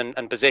possession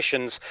and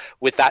positions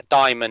with that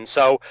diamond.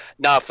 So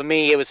no, for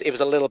me it was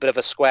a little bit of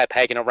a square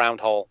peg in a round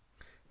hole.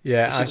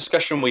 Yeah, it's a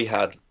discussion we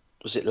had,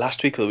 was it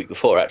last week or the week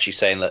before, actually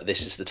saying that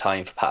this is the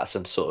time for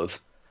Paterson to sort of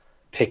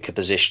pick a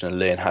position and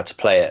learn how to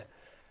play it.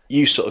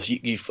 You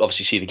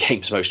obviously see the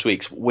games most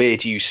weeks. Where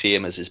do you see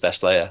him as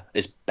best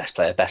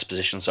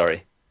position?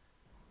 Sorry.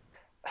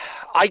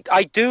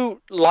 I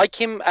do like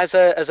him as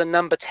a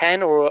number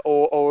 10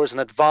 or as an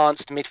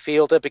advanced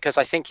midfielder, because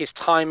I think his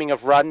timing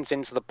of runs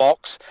into the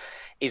box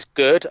is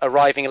good,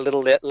 arriving a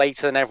little bit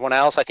later than everyone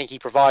else. I think he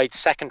provides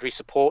secondary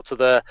support to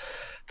the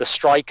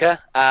striker.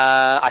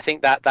 I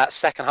think that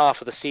second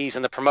half of the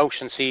season, the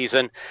promotion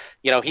season,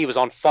 he was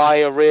on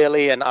fire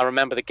really, and I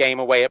remember the game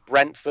away at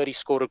Brentford. He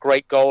scored a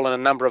great goal and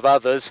a number of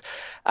others.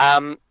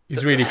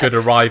 He's really good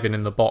arriving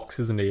in the box,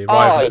 isn't he?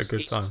 Arriving at a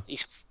good time.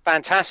 He's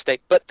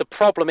fantastic, but the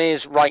problem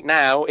is right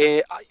now,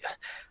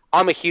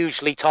 I'm a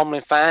huge Lee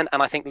Tomlin fan,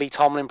 and I think Lee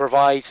Tomlin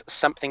provides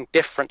something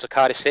different to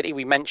Cardiff City.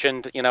 We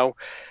mentioned,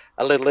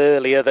 a little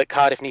earlier that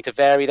Cardiff need to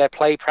vary their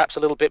play perhaps a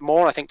little bit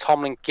more. I think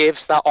Tomlin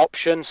gives that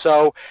option,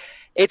 so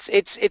it's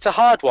a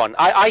hard one.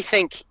 I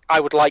think I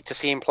would like to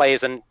see him play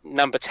as a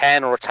number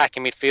 10 or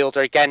attacking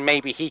midfielder. Again,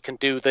 maybe he can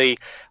do the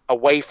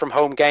away from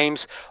home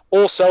games.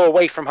 Also,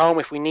 away from home,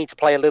 if we need to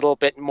play a little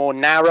bit more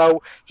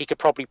narrow, he could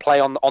probably play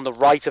on the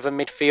right of a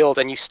midfield,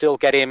 and you still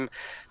get him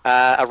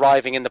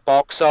arriving in the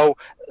box. So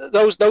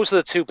those are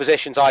the two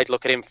positions I'd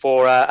look at him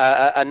for: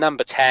 a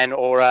number 10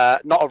 or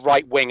not a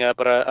right winger,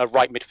 but a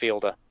right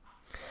midfielder.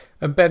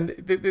 And Ben,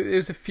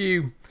 there's a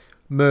few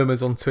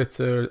murmurs on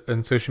Twitter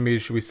and social media,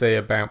 should we say,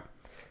 about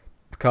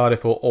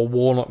Cardiff or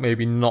Warnock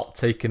maybe not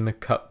taking the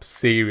cup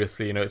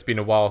seriously. It's been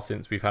a while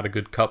since we've had a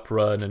good cup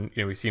run, and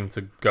we seem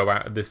to go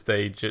out at this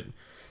stage in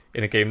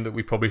a game that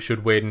we probably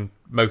should win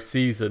most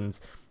seasons.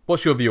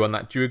 What's your view on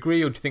that? Do you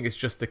agree, or do you think it's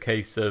just a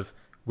case of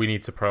we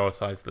need to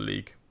prioritise the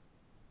league?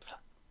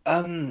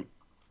 I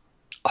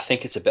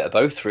think it's a bit of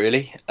both,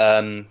 really.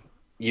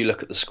 You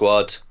look at the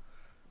squad.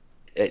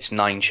 It's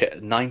nine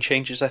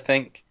changes, I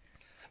think.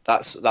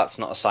 That's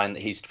not a sign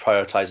that he's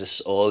prioritised us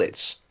all.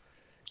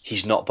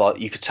 He's not. But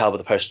you could tell with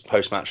the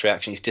post match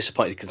reaction, he's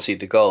disappointed to concede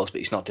the goals, but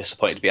he's not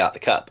disappointed to be out the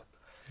cup.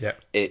 Yeah,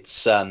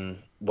 it's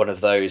one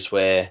of those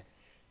where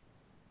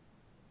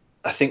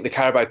I think the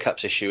Carabao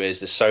Cup's issue is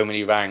there's so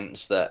many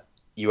rounds that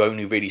you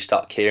only really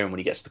start caring when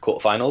you get to the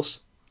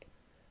quarterfinals.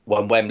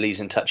 When Wembley's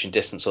in touch and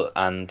distance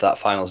and that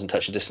final's in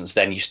touch and distance,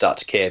 then you start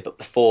to care. But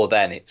before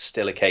then, it's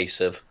still a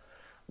case of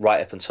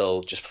right up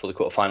until just before the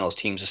quarterfinals,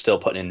 teams are still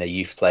putting in their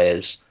youth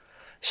players,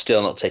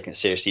 still not taking it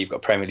seriously. You've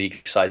got Premier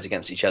League sides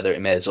against each other.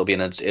 It may as well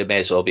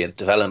be a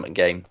development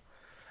game.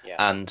 Yeah.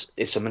 And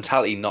it's a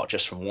mentality not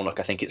just from Warnock.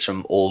 I think it's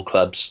from all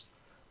clubs.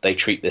 They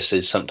treat this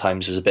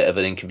sometimes as a bit of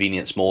an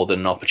inconvenience more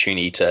than an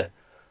opportunity to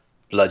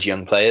blood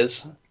young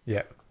players.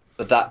 Yeah.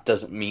 But that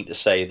doesn't mean to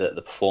say that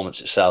the performance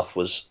itself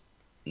was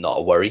not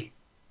a worry.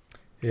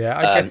 Yeah,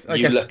 I guess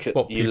you look at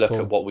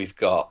what we've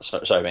got.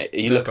 Sorry, mate.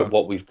 You look at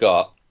what we've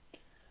got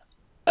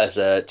as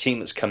a team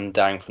that's come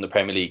down from the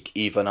Premier League.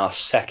 Even our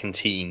second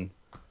team,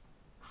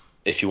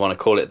 if you want to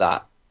call it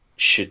that,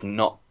 should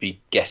not be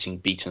getting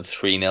beaten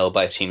 3-0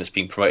 by a team that's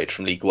been promoted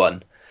from League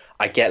One.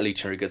 I get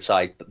Luton are a good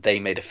side, but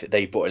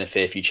they brought in a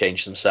fair few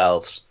changes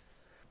themselves,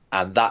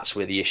 and that's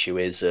where the issue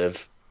is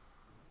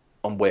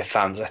on where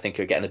fans I think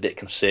are getting a bit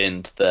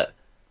concerned that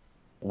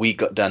we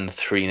got done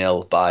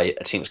 3-0 by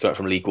a team that's coming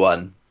from League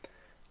One,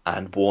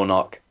 and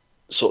Warnock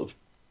sort of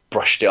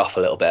brushed it off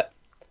a little bit.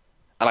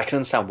 And I can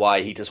understand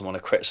why he doesn't want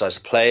to criticise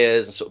the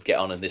players and sort of get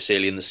on in this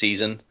early in the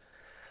season.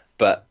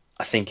 But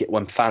I think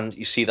when fans,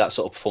 you see that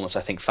sort of performance,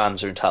 I think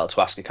fans are entitled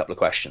to ask a couple of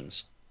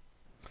questions.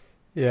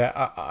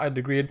 Yeah, I'd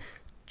agree.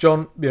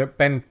 John,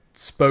 Ben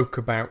spoke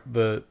about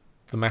the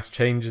mass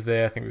changes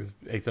there. I think it was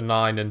 8 or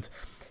 9. And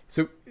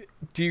so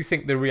do you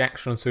think the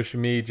reaction on social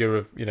media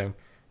of,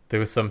 there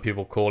were some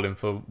people calling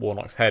for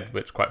Warnock's head,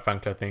 which quite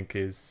frankly I think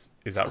is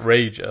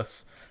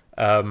outrageous.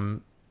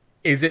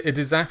 Is it a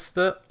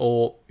disaster,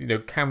 or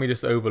can we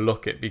just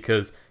overlook it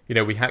because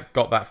we had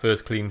got that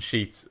first clean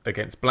sheet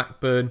against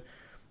Blackburn?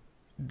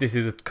 This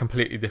is a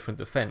completely different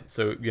defence,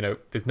 so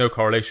there's no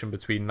correlation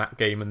between that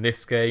game and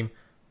this game.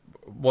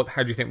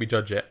 How do you think we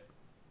judge it?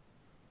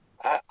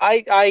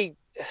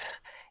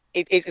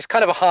 It's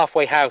kind of a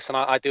halfway house, and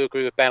I do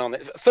agree with Ben on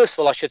it. First of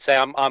all, I should say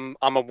I'm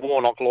a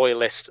Warnock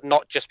loyalist,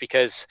 not just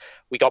because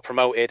we got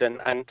promoted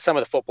and some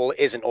of the football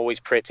isn't always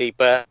pretty,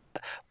 but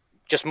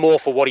just more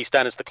for what he's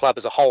done as the club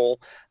as a whole.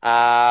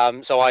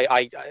 So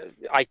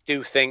I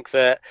do think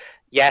that,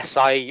 yes,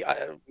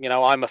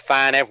 I'm a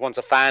fan. Everyone's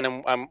a fan,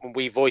 and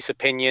we voice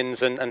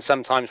opinions, and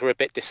sometimes we're a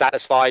bit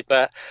dissatisfied.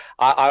 But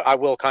I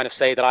will kind of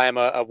say that I am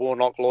a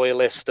Warnock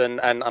loyalist, and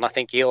I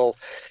think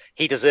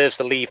he deserves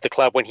to leave the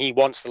club when he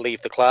wants to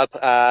leave the club.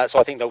 So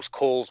I think those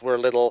calls were a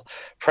little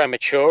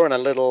premature and a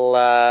little,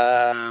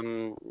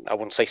 I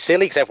wouldn't say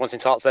silly, because everyone's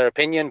entitled to their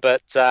opinion.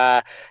 But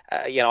I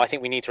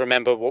think we need to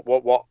remember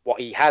what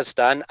he has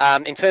done.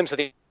 In terms of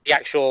the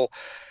actual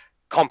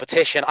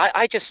competition,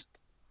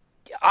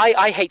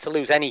 I hate to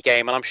lose any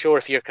game, and I'm sure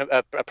if you're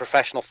a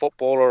professional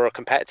footballer or a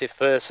competitive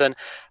person,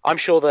 I'm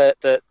sure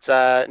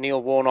that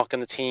Neil Warnock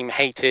and the team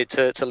hated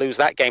to lose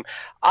that game.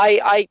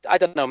 I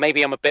don't know,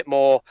 maybe I'm a bit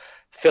more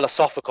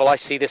philosophical. I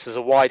see this as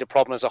a wider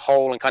problem as a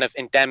whole, and kind of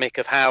endemic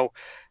of how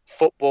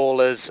football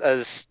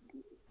has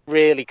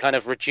really kind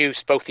of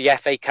reduced both the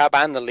FA Cup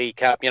and the League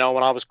Cup. When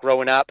I was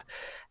growing up,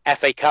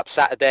 FA Cup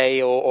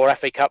Saturday or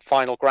FA Cup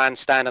final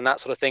grandstand and that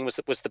sort of thing was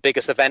the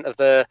biggest event of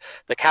the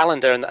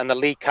calendar, and the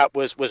League Cup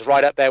was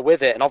right up there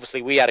with it. And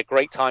obviously we had a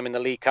great time in the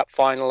League Cup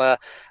final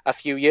a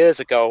few years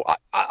ago.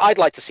 I'd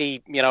like to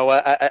see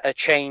a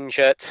change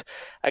at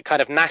a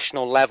kind of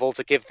national level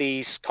to give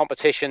these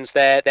competitions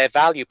their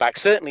value back.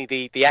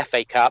 Certainly the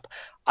FA Cup.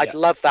 I'd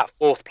love that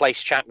fourth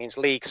place Champions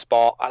League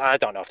spot, and I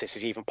don't know if this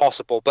is even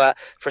possible, but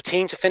for a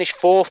team to finish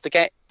fourth to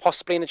get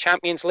possibly in the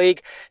Champions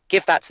League,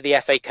 give that to the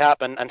FA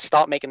Cup and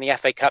start making the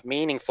FA Cup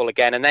meaningful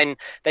again, and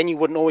then you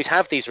wouldn't always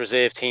have these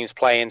reserve teams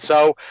playing.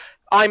 So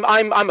I'm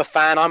a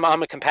fan.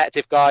 I'm a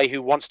competitive guy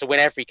who wants to win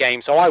every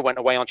game. So I went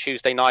away on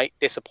Tuesday night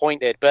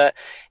disappointed. But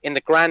in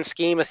the grand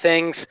scheme of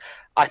things,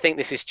 I think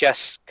this is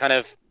just kind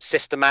of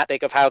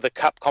systematic of how the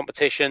cup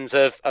competitions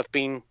have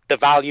been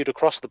devalued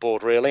across the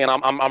board, really, and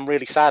I'm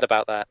really sad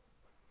about that.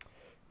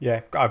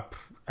 Yeah, I'm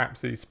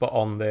absolutely spot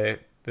on there,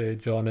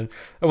 John. And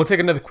we'll take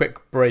another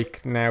quick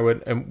break now,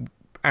 and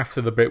after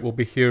the break, we'll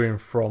be hearing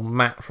from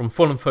Matt from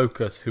Fulham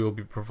Focus, who will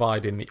be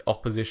providing the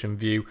opposition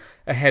view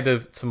ahead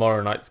of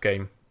tomorrow night's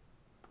game.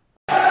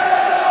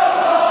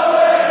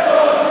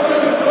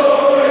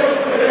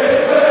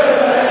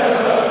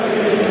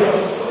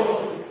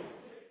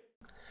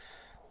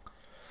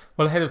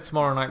 Well, ahead of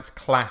tomorrow night's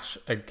clash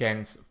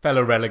against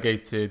fellow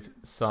relegated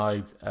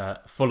side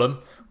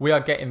Fulham, we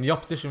are getting the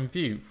opposition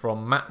view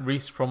from Matt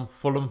Rees from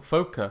Fulham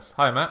Focus.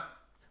 Hi, Matt.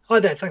 Hi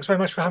there. Thanks very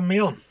much for having me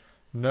on.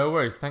 No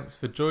worries. Thanks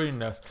for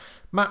joining us.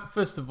 Matt,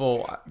 first of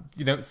all,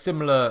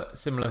 similar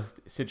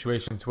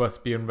situation to us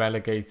being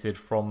relegated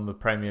from the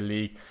Premier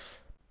League,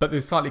 but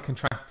there's slightly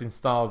contrasting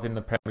styles in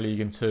the Premier League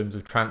in terms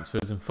of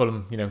transfers, and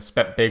Fulham,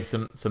 spent big,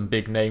 some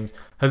big names.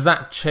 Has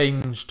that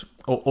changed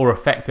or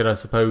affected, I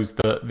suppose,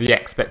 the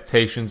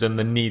expectations and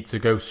the need to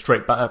go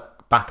straight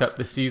back up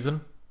this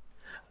season?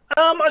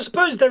 I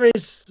suppose there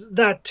is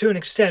that to an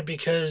extent,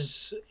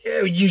 because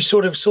you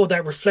sort of saw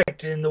that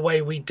reflected in the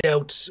way we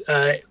dealt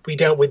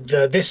with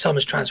this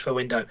summer's transfer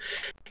window.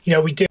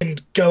 We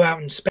didn't go out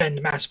and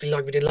spend massively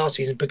like we did last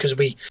season, because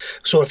we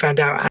sort of found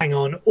out, hang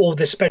on, all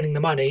this spending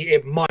the money,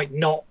 it might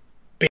not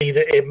be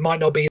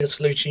the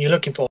solution you're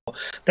looking for.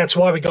 That's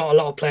why we got a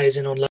lot of players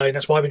in on loan.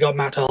 That's why we got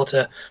Matt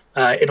Arter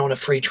in on a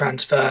free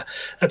transfer.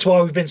 That's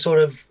why we've been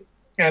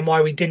and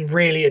why we didn't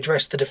really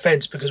address the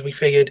defence, because we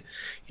figured,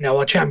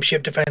 our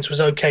Championship defence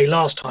was okay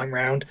last time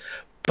round,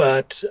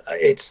 but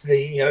it's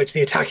the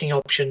attacking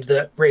options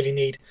that really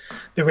need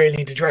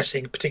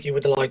addressing, particularly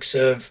with the likes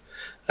of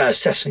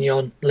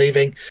Sessegnon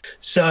leaving.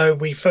 So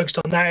we focused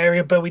on that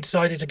area, but we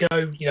decided to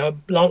go,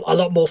 a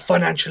lot more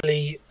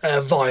financially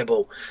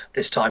viable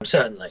this time,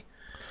 certainly.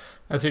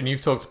 As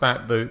you've talked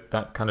about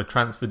that kind of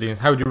transfer deals,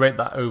 how would you rate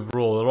that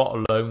overall? A lot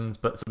of loans,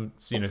 but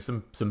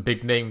some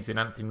big names in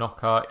Anthony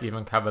Knockaert,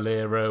 Ivan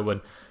Cavallero,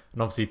 and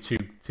obviously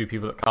two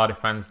people that Cardiff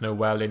fans know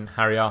well in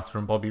Harry Arter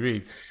and Bobby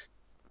Reid.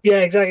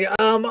 Yeah, exactly.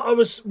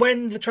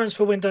 When the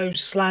transfer window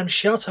slammed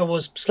shut, I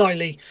was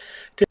slightly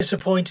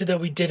disappointed that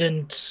we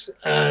didn't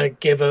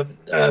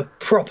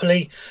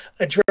properly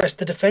address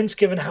the defence,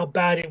 given how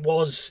bad it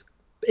was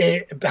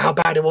in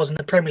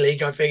the Premier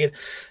League. I figured,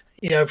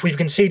 if we've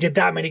conceded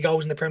that many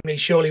goals in the Premier League,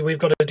 surely we've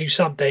got to do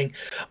something.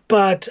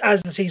 But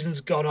as the season's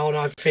gone on,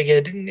 I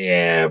figured,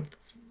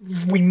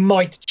 we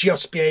might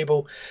just be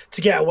able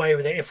to get away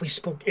with it if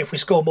we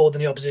score more than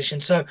the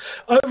opposition. So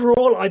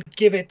overall, I'd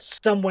give it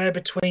somewhere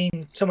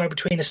between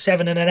a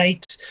 7 and an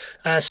 8.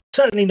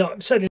 Certainly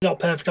not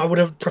perfect. I would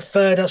have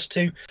preferred us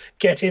to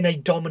get in a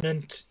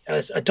dominant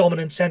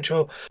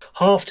central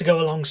half to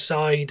go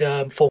alongside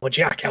former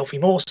Jack Alfie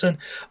Mawson.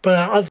 But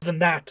other than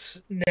that,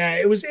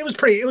 it was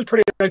pretty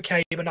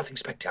okay, but nothing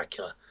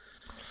spectacular.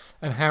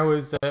 And how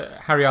has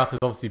Harry Arter's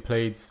obviously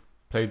played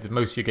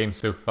most of your games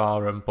so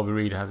far, and Bobby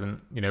Reid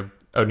hasn't,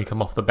 only come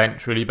off the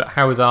bench really. But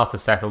how has Arter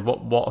settled?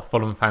 What are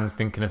Fulham fans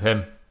thinking of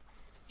him?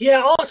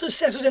 Yeah, Arter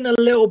settled in a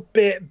little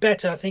bit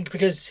better, I think,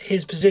 because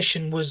his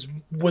position was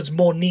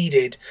more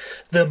needed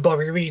than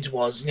Bobby Reid's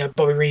was.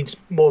 Bobby Reid's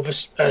more of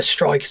a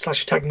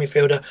striker/attacking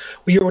midfielder.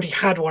 We already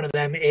had one of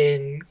them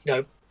in,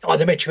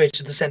 either Mitrovic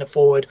as the centre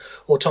forward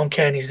or Tom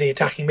Kearney as the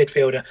attacking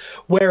midfielder.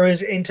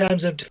 Whereas in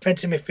terms of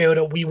defensive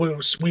midfielder, we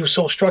were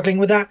sort of struggling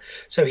with that.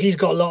 So he's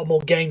got a lot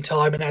more game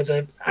time, and as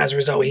a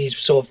result, he's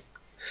sort of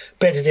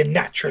bedded in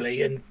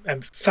naturally and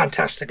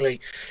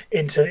fantastically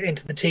into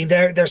the team.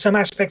 There are some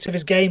aspects of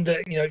his game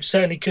that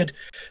certainly could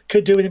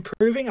do with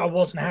improving. I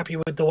wasn't happy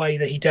with the way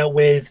that he dealt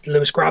with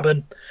Lewis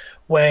Grabban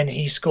when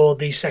he scored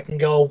the second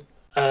goal.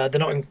 The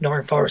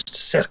Nottingham Forest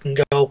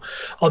second goal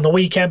on the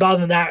weekend. But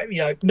other than that,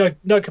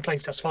 no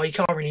complaints thus far. You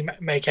can't really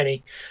make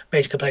any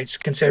major complaints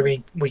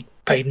considering we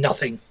paid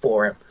nothing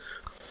for him.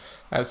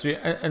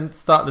 Absolutely. And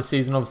start of the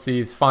season, obviously,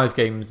 is 5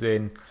 games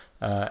in.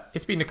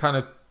 It's been a kind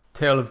of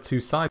tale of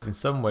two sides in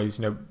some ways.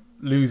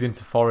 Losing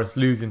to Forest,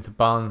 losing to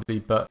Barnsley,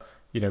 but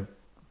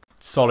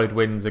solid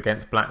wins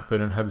against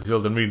Blackburn and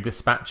Huddersfield, and really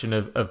dispatching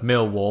of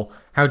Millwall.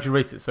 How do you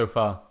rate it so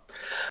far?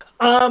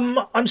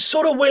 I'm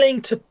sort of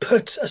willing to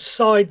put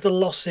aside the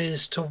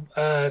losses to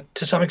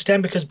some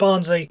extent, because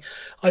Barnsley,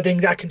 I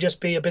think that can just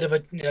be a bit of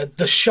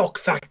the shock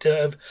factor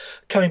of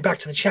coming back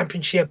to the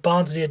Championship.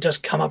 Barnsley had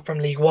just come up from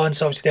League One,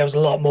 so obviously there was a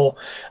lot more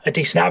a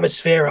decent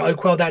atmosphere at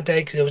Oakwell that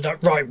day, because it was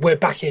like, right, we're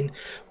back in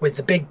with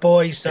the big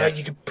boys, so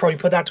you could probably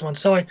put that to one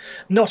side.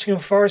 Nottingham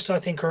Forest, I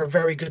think, are a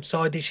very good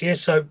side this year,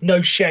 so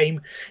no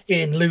shame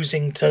in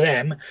losing to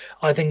them.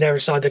 I think they're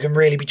a side that can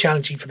really be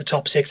challenging for the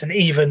top six and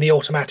even the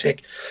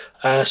automatic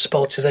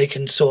spots if they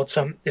can sort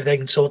some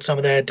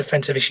of their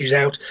defensive issues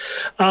out.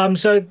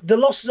 So the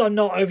losses I'm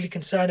not overly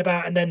concerned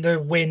about, and then the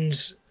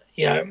wins,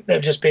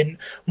 they've just been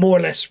more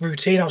or less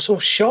routine. I was sort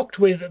of shocked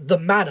with the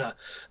manner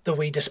that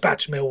we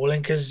dispatched Millwall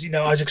in, because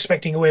I was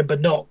expecting a win,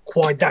 but not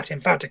quite that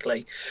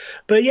emphatically.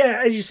 But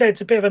yeah, as you said,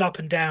 it's a bit of an up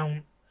and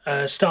down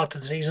start to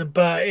the season,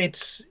 but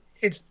it's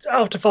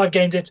after 5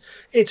 games,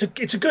 it's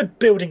a good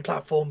building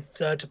platform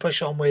to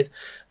push on with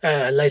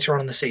later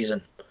on in the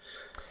season.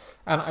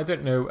 And I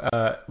don't know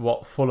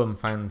what Fulham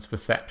fans'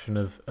 perception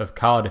of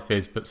Cardiff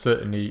is, but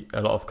certainly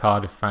a lot of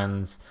Cardiff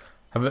fans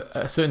have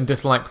a certain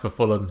dislike for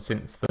Fulham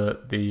since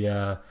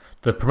the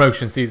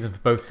promotion season for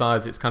both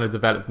sides. It's kind of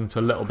developed into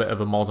a little bit of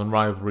a modern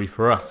rivalry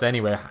for us.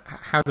 Anyway,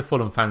 how do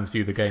Fulham fans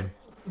view the game?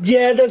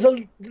 Yeah,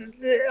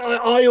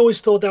 I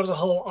always thought that was a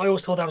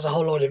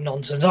whole lot of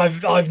nonsense.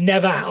 I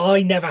never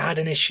had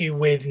an issue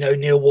with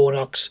Neil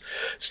Warnock's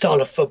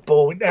style of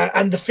football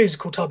and the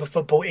physical type of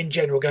football in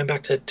general, going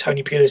back to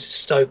Tony Pulis'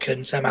 Stoke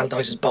and Sam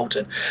Allardyce's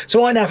Bolton.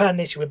 So I never had an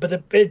issue with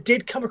it, but it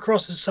did come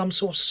across as some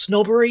sort of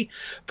snobbery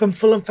from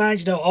Fulham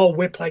fans.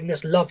 We're playing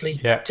this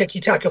lovely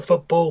tiki-taka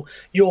football.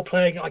 You're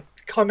playing. I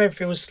can't remember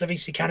if it was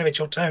Slavisa Kanovic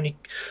or Tony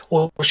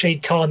or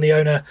Rashid Khan, the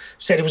owner,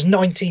 said it was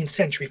 19th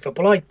century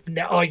football. I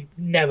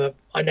never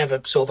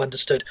sort of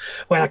understood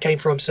where that came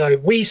from. So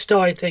we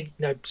started thinking,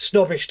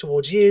 snobbish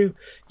towards you.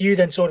 You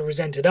then sort of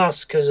resented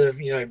us because of,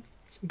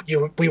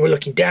 we were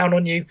looking down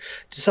on you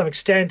to some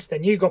extent.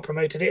 Then you got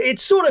promoted. It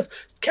sort of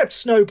kept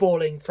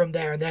snowballing from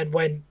there. And then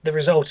when the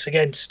results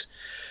against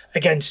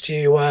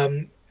you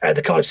at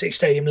the Cardiff City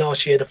Stadium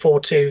last year, the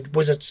 4-2,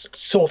 was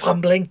sort of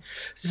humbling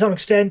to some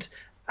extent.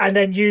 And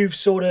then you've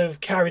sort of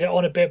carried it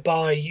on a bit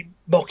by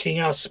mocking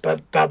us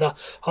about the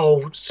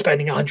whole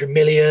spending 100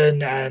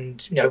 million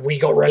and, we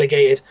got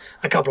relegated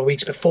a couple of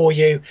weeks before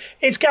you.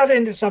 It's gathered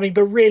into something,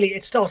 but really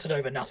it started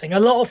over nothing. A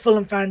lot of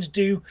Fulham fans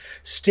do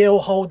still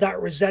hold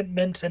that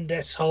resentment and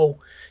this whole,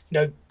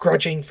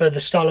 grudging for the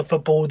style of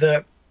football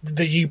that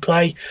you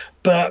play,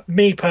 but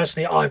me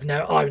personally, I've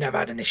never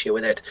had an issue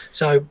with it.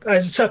 So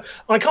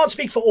I can't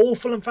speak for all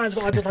Fulham fans,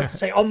 but I'd just like to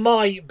say on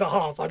my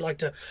behalf, I'd like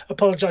to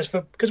apologise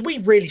because we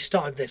really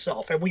started this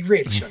off, and we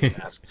really shouldn't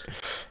have.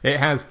 It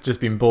has just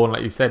been born,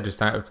 like you said,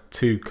 just out of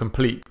 2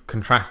 complete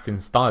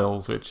contrasting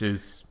styles, which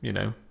is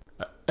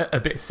a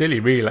bit silly,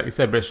 really, like you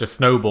said, but it's just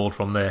snowballed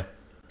from there.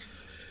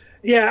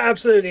 Yeah,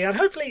 absolutely, and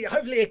hopefully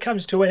it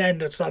comes to an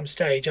end at some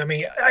stage. I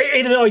mean,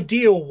 in an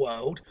ideal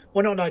world,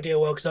 well, not an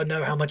ideal world because I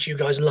know how much you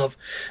guys love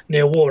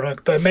Neil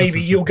Warnock, but maybe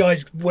you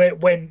guys,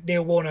 when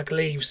Neil Warnock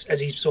leaves,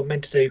 as he's sort of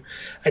meant to do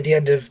at the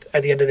end of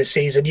the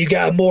season, you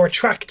get a more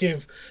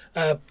attractive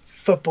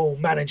football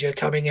manager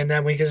coming in,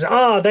 then we can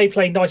say, they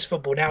play nice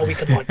football now, we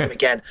can like them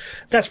again.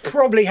 That's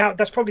probably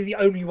the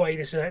only way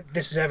this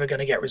is ever going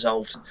to get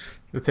resolved.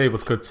 The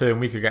tables could turn.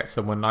 We could get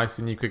someone nice,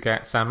 and you could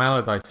get Sam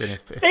Allardyce in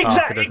if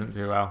Parker doesn't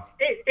do well.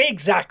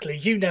 Exactly.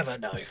 You never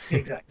know.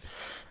 Exactly.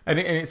 And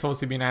it's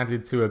obviously been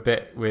added to a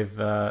bit with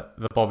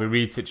the Bobby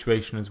Reid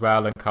situation as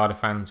well, and Cardiff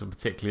fans were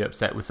particularly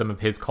upset with some of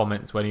his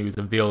comments when he was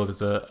unveiled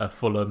as a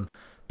Fulham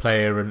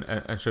player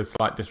and showed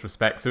slight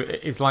disrespect. So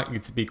it's likely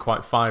to be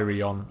quite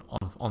fiery on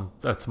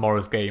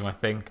tomorrow's game, I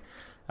think.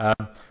 How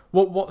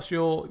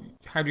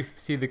do you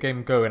see the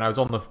game going? I was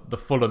on the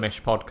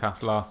Fulhamish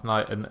podcast last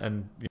night,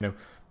 and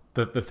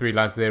the 3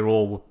 lads there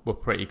all were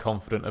pretty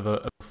confident of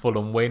a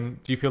Fulham win.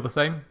 Do you feel the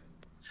same?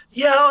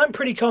 Yeah, I'm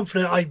pretty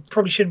confident. I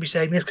probably shouldn't be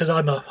saying this because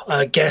I'm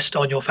a guest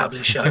on your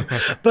fabulous show.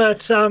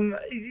 But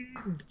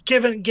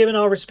given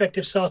our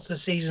respective starts of the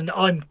season,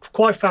 I'm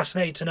quite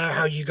fascinated to know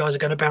how you guys are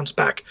going to bounce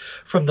back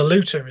from the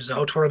Luton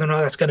result, whether or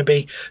not that's going to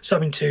be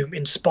something to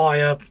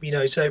inspire,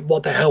 say,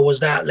 what the hell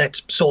was that?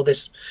 Let's sort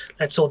this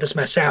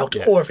mess out.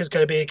 Yeah. Or if it's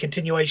going to be a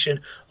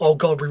continuation, oh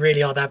God, we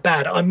really are that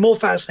bad. I'm more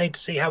fascinated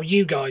to see how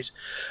you guys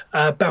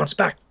bounce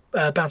back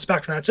from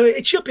that. So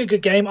it should be a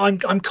good game.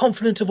 I'm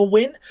confident of a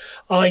win.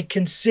 I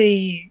can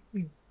see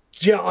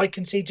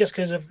just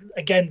because of,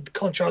 again, the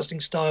contrasting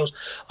styles,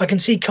 I can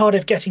see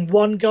Cardiff getting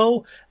 1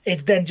 goal.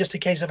 It's then just a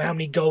case of how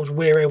many goals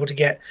we're able to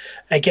get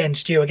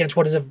against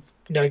what is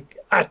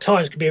at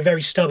times could be a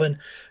very stubborn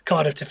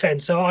Cardiff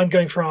defence. So I'm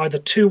going for either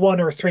 2-1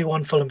 or a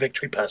 3-1 Fulham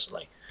victory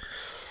personally.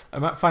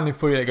 Finally,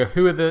 before you go,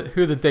 who are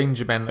the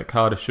danger men that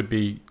Cardiff should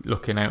be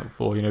looking out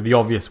for? The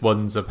obvious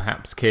ones are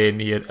perhaps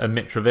Kearney and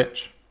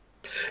Mitrovic.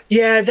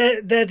 Yeah,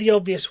 they're the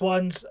obvious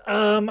ones.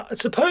 I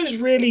suppose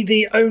really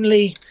the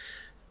only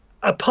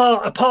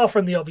apart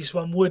from the obvious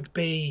one would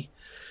be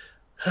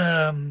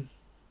trying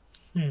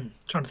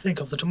to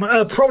think of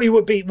the probably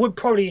would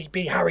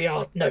be Harry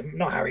Art. No,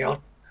 not Harry Art.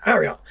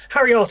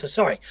 Harry Arter,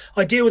 sorry.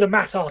 I deal with a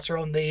Matt Arter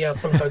on the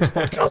Fulham Focus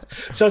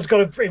podcast, so I've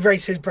got to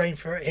erase his name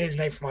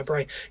from my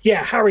brain.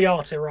 Yeah, Harry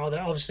Arter, rather.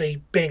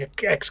 Obviously, being an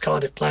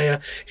ex-Cardiff player,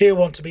 he'll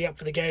want to be up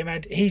for the game,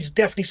 and he's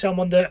definitely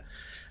someone that,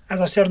 as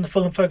I said on the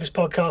Fulham Focus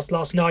podcast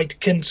last night,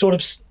 can sort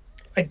of,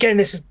 again,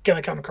 this is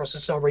going to come across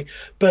as sorry,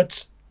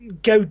 but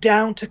go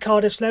down to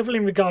Cardiff's level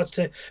in regards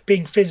to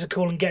being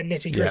physical and get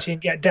nitty gritty and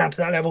get down to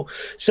that level.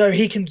 So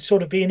he can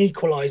sort of be an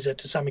equaliser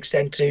to some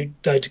extent to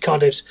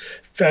Cardiff's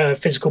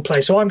physical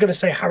play. So I'm going to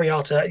say Harry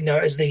Arter,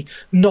 as the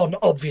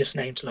non-obvious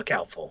name to look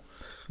out for.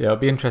 Yeah, it'll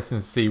be interesting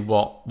to see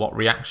what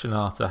reaction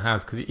Arter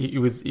has, because he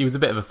was a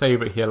bit of a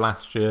favourite here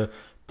last year,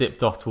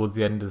 dipped off towards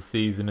the end of the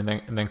season,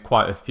 and then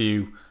quite a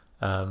few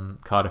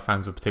Cardiff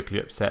fans were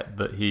particularly upset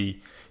that he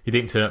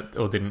didn't turn up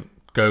or didn't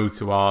go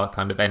to our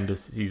kind of end of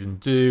season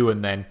do,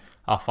 and then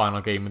our final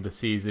game of the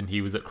season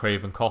he was at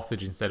Craven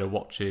Cottage instead of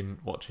watching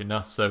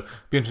us. So it'll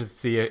be interesting to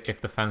see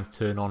if the fans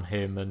turn on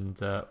him and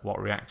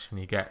what reaction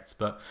he gets.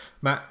 But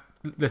Matt,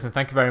 listen,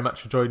 thank you very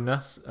much for joining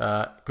us.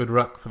 Good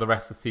luck for the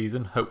rest of the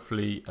season.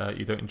 Hopefully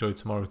you don't enjoy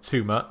tomorrow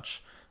too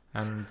much,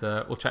 and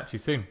we'll chat to you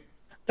soon.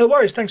 No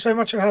worries, thanks very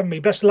much for having me.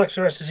 Best of luck for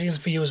the rest of the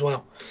season for you as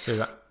well. Do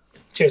that.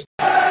 Cheers.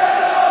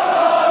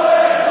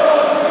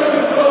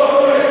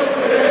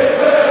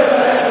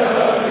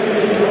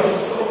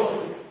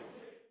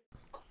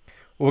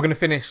 We're going to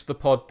finish the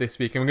pod this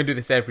week, and we're going to do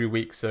this every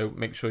week, so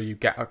make sure you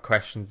get our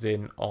questions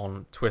in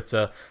on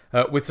Twitter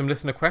with some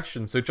listener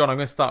questions. So, John, I'm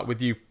going to start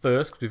with you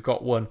first, because we've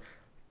got one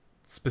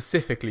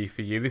specifically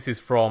for you. This is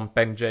from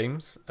Ben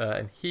James,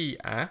 and he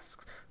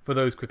asks, for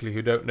those quickly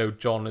who don't know,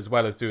 John, as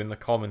well as doing the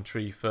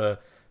commentary for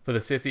the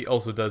City,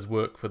 also does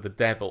work for the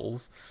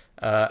Devils.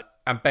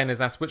 And Ben has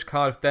asked, which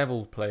Cardiff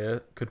Devil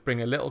player could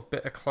bring a little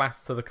bit of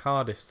class to the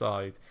Cardiff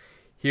side?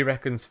 He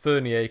reckons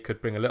Fournier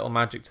could bring a little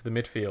magic to the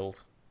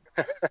midfield.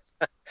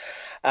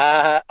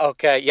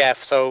 Okay, yeah.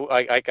 So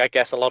I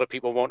guess a lot of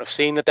people won't have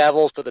seen the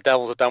Devils, but the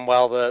Devils have done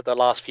well the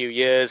last few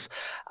years.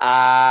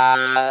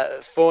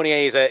 Fournier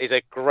is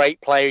a great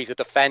player. He's a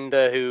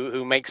defender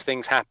who makes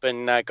things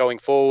happen going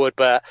forward.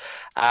 But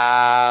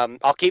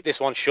I'll keep this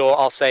one short.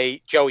 I'll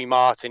say Joey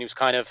Martin, who's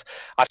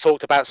I've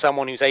talked about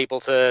someone who's able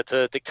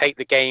to dictate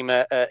the game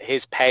at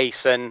his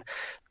pace and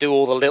do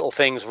all the little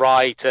things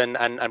right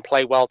and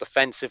play well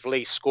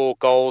defensively, score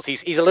goals.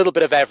 He's a little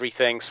bit of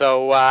everything.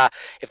 So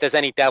if there's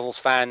any Devils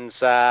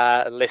fans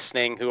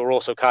listening who are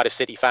also Cardiff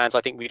City fans,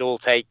 I think we'd all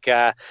take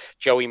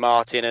Joey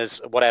Martin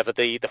as whatever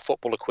the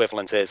football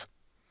equivalent is.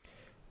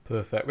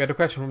 Perfect. We had a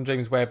question from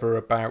James Webber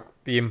about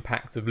the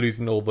impact of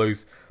losing all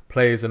those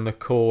players in the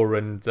core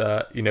and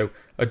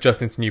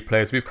adjusting to new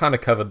players. We've kind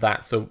of covered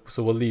that, so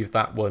we'll leave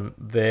that one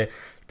there.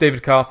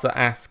 David Carter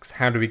asks,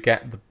 how do we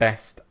get the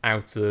best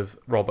out of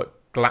Robert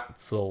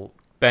Glatzel?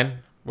 Ben,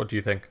 what do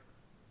you think?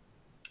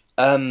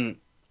 I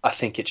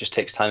think it just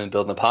takes time in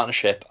building a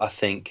partnership. I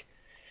think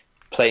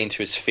playing to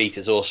his feet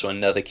is also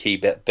another key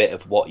bit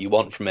of what you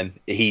want from him.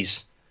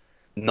 He's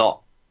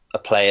not a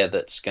player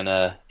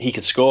he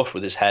could score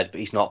with his head, but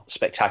he's not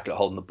spectacular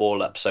holding the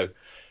ball up. So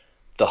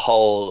the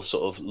whole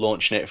sort of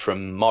launching it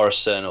from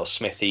Morrison or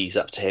Smithies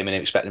up to him and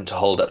expect him to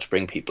hold up to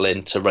bring people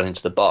in to run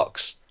into the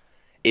box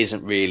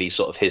isn't really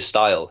sort of his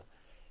style.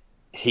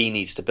 He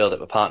needs to build up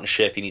a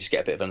partnership. He needs to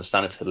get a bit of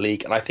understanding for the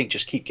league. And I think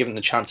just keep giving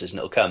the chances and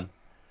it'll come.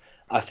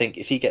 I think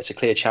if he gets a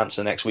clear chance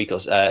the next week or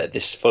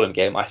this Fulham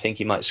game, I think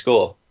he might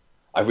score.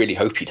 I really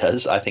hope he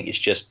does. I think it's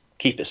just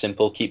keep it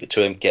simple, keep it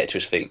to him, get it to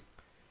his feet.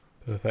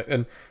 Perfect.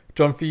 And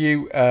John, for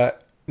you,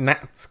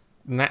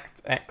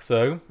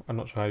 NatXO, I'm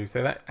not sure how you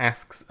say that,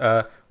 asks,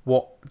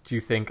 what do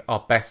you think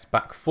our best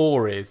back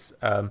four is?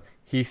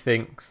 He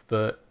thinks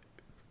that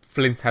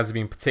Flint has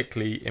been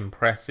particularly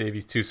impressive.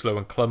 He's too slow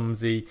and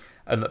clumsy,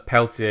 and that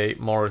Peltier,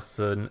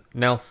 Morrison,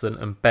 Nelson,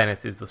 and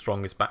Bennett is the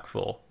strongest back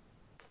four.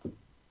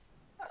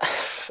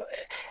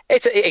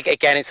 It's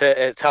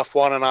a tough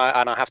one, and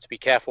I have to be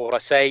careful what I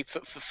say.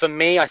 For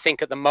me, I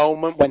think at the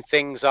moment when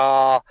things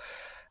are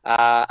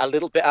a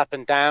little bit up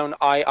and down,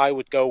 I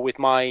would go with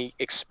my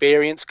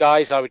experienced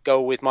guys. I would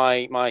go with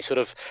my sort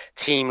of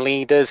team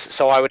leaders.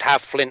 So I would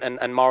have Flint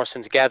and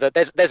Morrison together.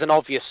 There's an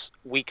obvious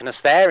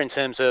weakness there in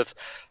terms of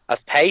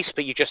pace,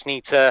 but you just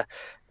need to.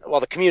 Well,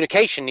 the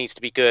communication needs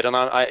to be good, and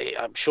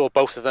I'm sure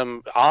both of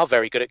them are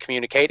very good at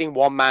communicating.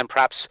 One man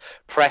perhaps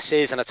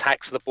presses and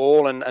attacks the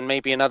ball, and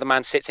maybe another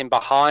man sits in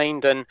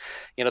behind, and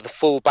the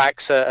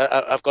fullbacks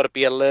have got to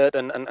be alert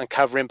and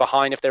cover in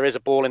behind if there is a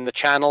ball in the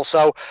channel.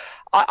 So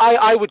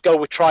I would go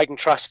with tried and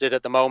trusted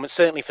at the moment.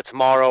 Certainly for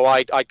tomorrow,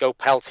 I'd go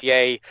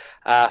Peltier,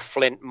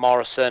 Flint,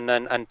 Morrison,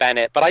 and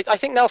Bennett. But I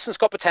think Nelson's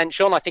got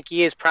potential, and I think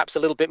he is perhaps a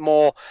little bit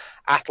more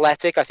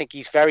athletic. I think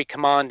he's very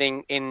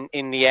commanding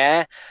in the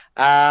air.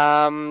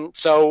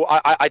 So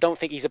I don't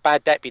think he's a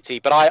bad deputy.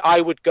 But I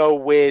would go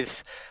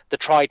with the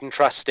tried and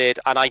trusted,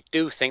 and I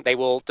do think they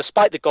will,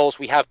 despite the goals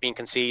we have been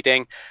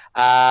conceding.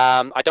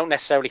 I don't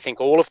necessarily think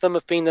all of them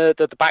have been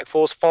the back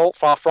four's fault,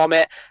 far from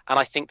it, and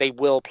I think they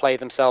will play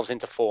themselves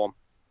into form.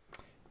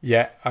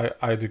 Yeah,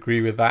 I'd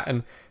agree with that.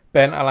 And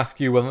Ben, I'll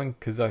ask you one thing,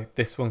 because I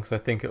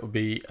think it will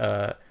be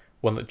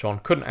one that John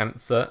couldn't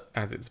answer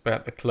as it's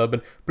about the club.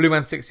 And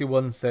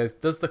Blueman61 says,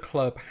 does the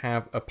club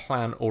have a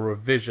plan or a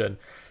vision?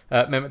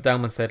 Mehmet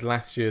Dalman said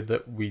last year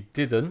that we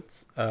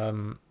didn't.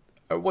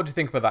 What do you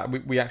think about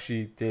that? We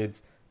actually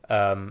did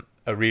a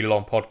really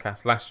long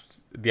podcast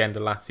the end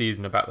of last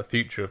season about the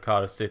future of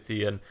Cardiff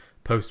City and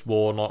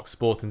post-Warnock,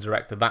 sporting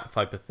director, that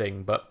type of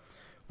thing. But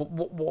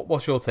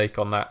what's your take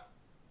on that?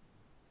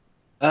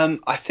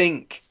 I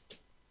think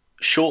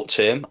short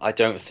term, I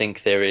don't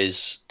think there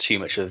is too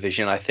much of a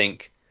vision. I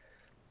think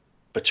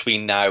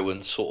between now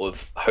and sort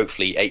of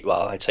hopefully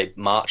I'd say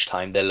March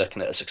time, they're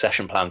looking at a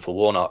succession plan for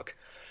Warnock.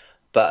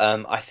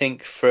 But I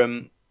think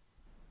from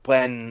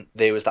when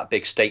there was that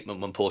big statement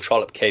when Paul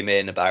Trollope came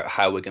in about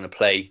how we're going to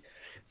play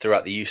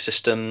throughout the youth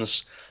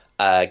systems,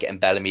 getting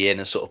Bellamy in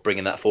and sort of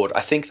bringing that forward,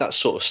 I think that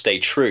sort of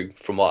stayed true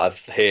from what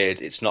I've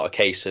heard. It's not a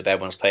case of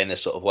everyone's playing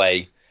this sort of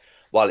way.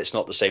 While it's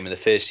not the same in the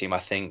first team, I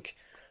think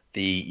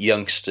the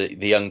young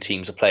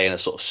teams are playing a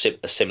sort of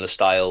a similar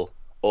style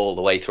all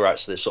the way throughout,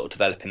 so they're sort of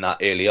developing that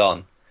early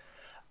on.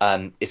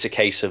 It's a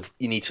case of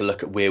you need to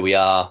look at where we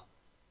are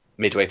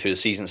midway through the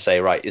season and say,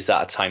 right, is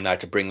that a time now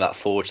to bring that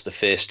forward to the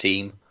first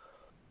team?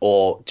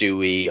 Or do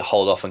we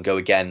hold off and go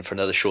again for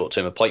another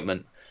short-term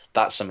appointment?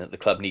 That's something that the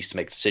club needs to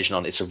make a decision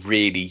on. It's a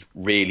really,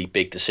 really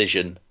big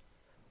decision.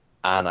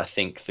 And I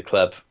think the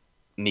club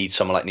needs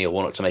someone like Neil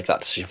Warnock to make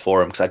that decision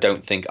for him, because I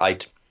don't think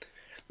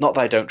not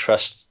that I don't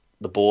trust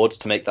the board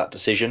to make that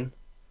decision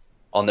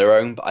on their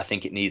own, but I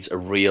think it needs a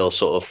real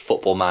sort of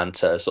football man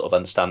to sort of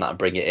understand that and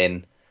bring it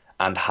in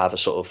and have a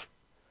sort of,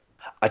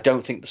 I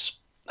don't think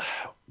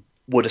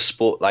would a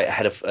sport like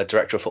head of a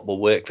director of football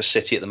work for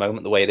City at the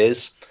moment the way it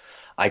is.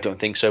 I don't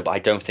think so, but I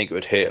don't think it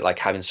would hurt like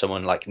having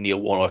someone like Neil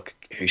Warnock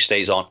who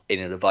stays on in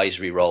an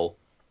advisory role.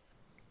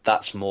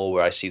 That's more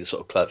where I see the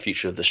sort of club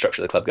future of the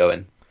structure of the club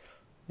going.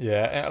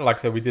 Yeah, like I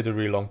said, we did a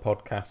really long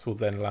podcast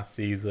towards the end of last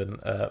season,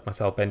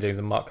 myself, Ben James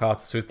and Mark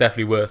Carter, so it's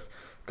definitely worth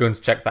going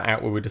to check that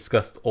out where we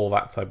discussed all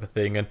that type of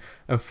thing.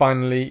 And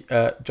finally,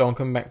 John,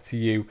 coming back to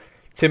you,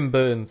 Tim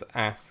Burns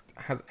asked,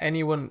 has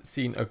anyone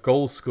seen a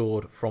goal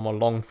scored from a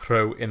long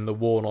throw in the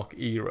Warnock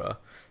era?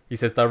 He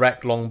says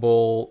direct long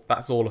ball,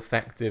 that's all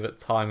effective at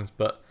times,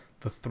 but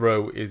the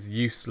throw is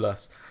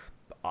useless.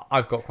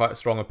 I've got quite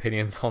strong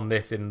opinions on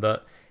this in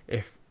that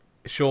if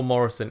Sean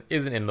Morrison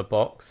isn't in the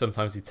box,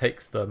 sometimes he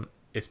takes them,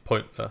 it's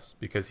pointless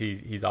because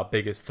he's our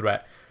biggest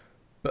threat.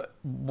 But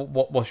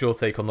what's your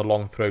take on the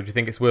long throw? Do you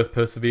think it's worth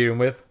persevering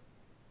with?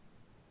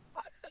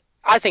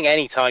 I think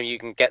any time you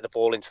can get the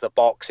ball into the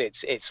box,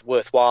 it's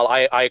worthwhile.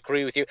 I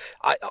agree with you.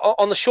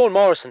 On the Sean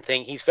Morrison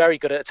thing, he's very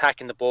good at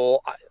attacking the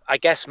ball. I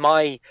guess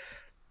my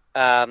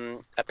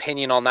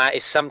opinion on that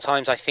is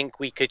sometimes I think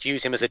we could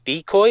use him as a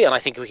decoy, and I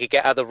think we could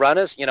get other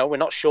runners. You know, we're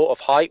not short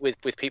of height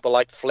with people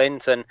like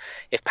Flint, and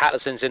if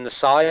Patterson's in the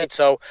side,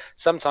 so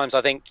sometimes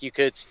I think you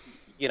could,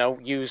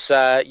 use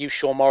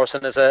Sean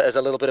Morrison as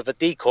a little bit of a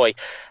decoy.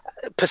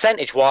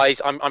 Percentage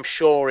wise, I'm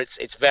sure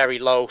it's very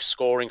low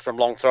scoring from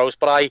long throws,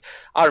 but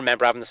I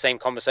remember having the same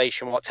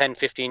conversation 10,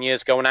 15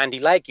 years ago when Andy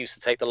Legg used to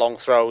take the long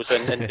throws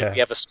and yeah. Did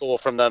we ever score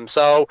from them?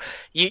 So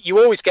you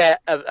always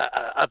get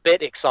a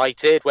bit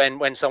excited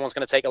when someone's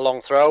going to take a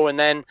long throw, and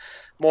then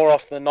more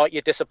often than not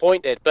you're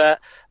disappointed. But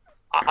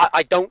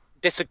I don't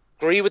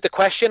disagree with the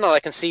question, and I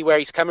can see where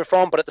he's coming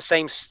from, but at the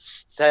same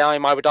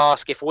time I would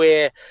ask, if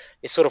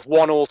it's sort of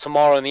 1-1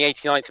 tomorrow in the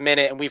 89th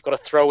minute and we've got to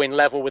throw in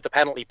level with the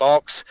penalty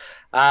box,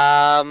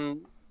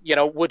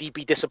 would he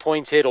be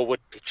disappointed, or would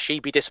she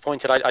be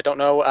disappointed? I don't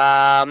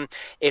know,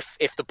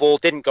 if the ball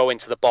didn't go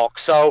into the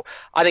box. So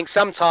I think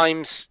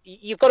sometimes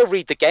you've got to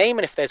read the game,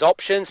 and if there's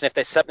options, and if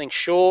there's something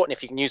short, and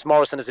if you can use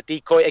Morrison as a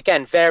decoy,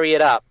 again, vary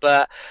it up.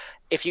 But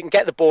if you can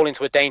get the ball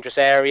into a dangerous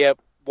area,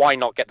 why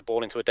not get the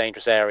ball into a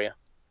dangerous area?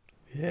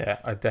 Yeah,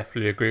 I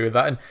definitely agree with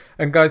that.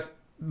 And guys,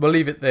 we'll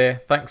leave it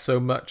there. Thanks so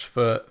much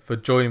for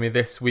joining me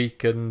this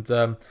week, and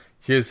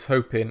here's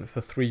hoping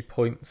for 3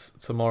 points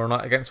tomorrow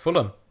night against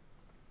Fulham.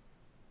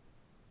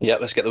 Yeah,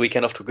 let's get the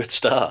weekend off to a good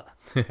start.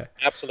 Yeah.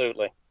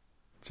 Absolutely.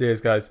 Cheers,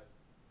 guys.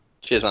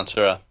 Cheers,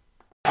 Mantura.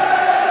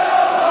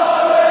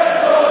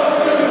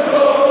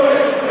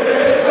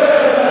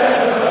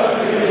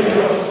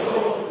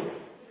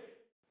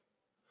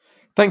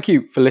 Thank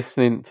you for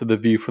listening to The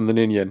View from the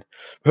Ninian.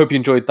 I hope you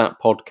enjoyed that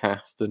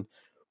podcast. And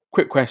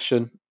quick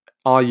question,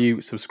 are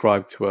you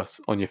subscribed to us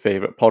on your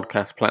favourite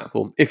podcast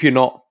platform? If you're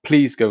not,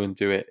 please go and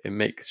do it and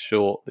make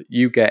sure that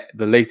you get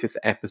the latest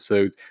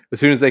episodes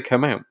as soon as they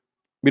come out.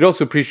 We'd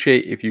also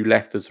appreciate if you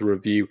left us a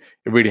review.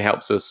 It really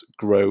helps us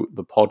grow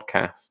the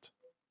podcast.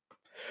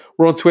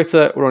 We're on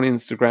Twitter, we're on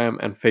Instagram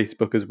and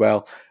Facebook as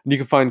well. And you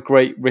can find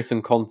great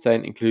written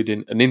content,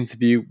 including an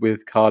interview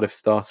with Cardiff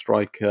star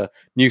striker,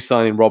 new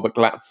signing Robert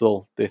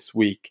Glatzel this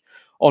week,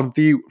 on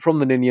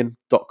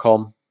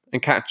viewfromtheninian.com,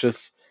 and catch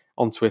us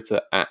on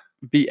Twitter at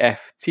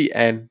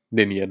VFTN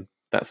Ninian.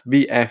 That's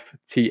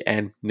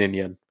VFTN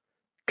Ninian.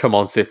 Come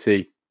on,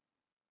 City.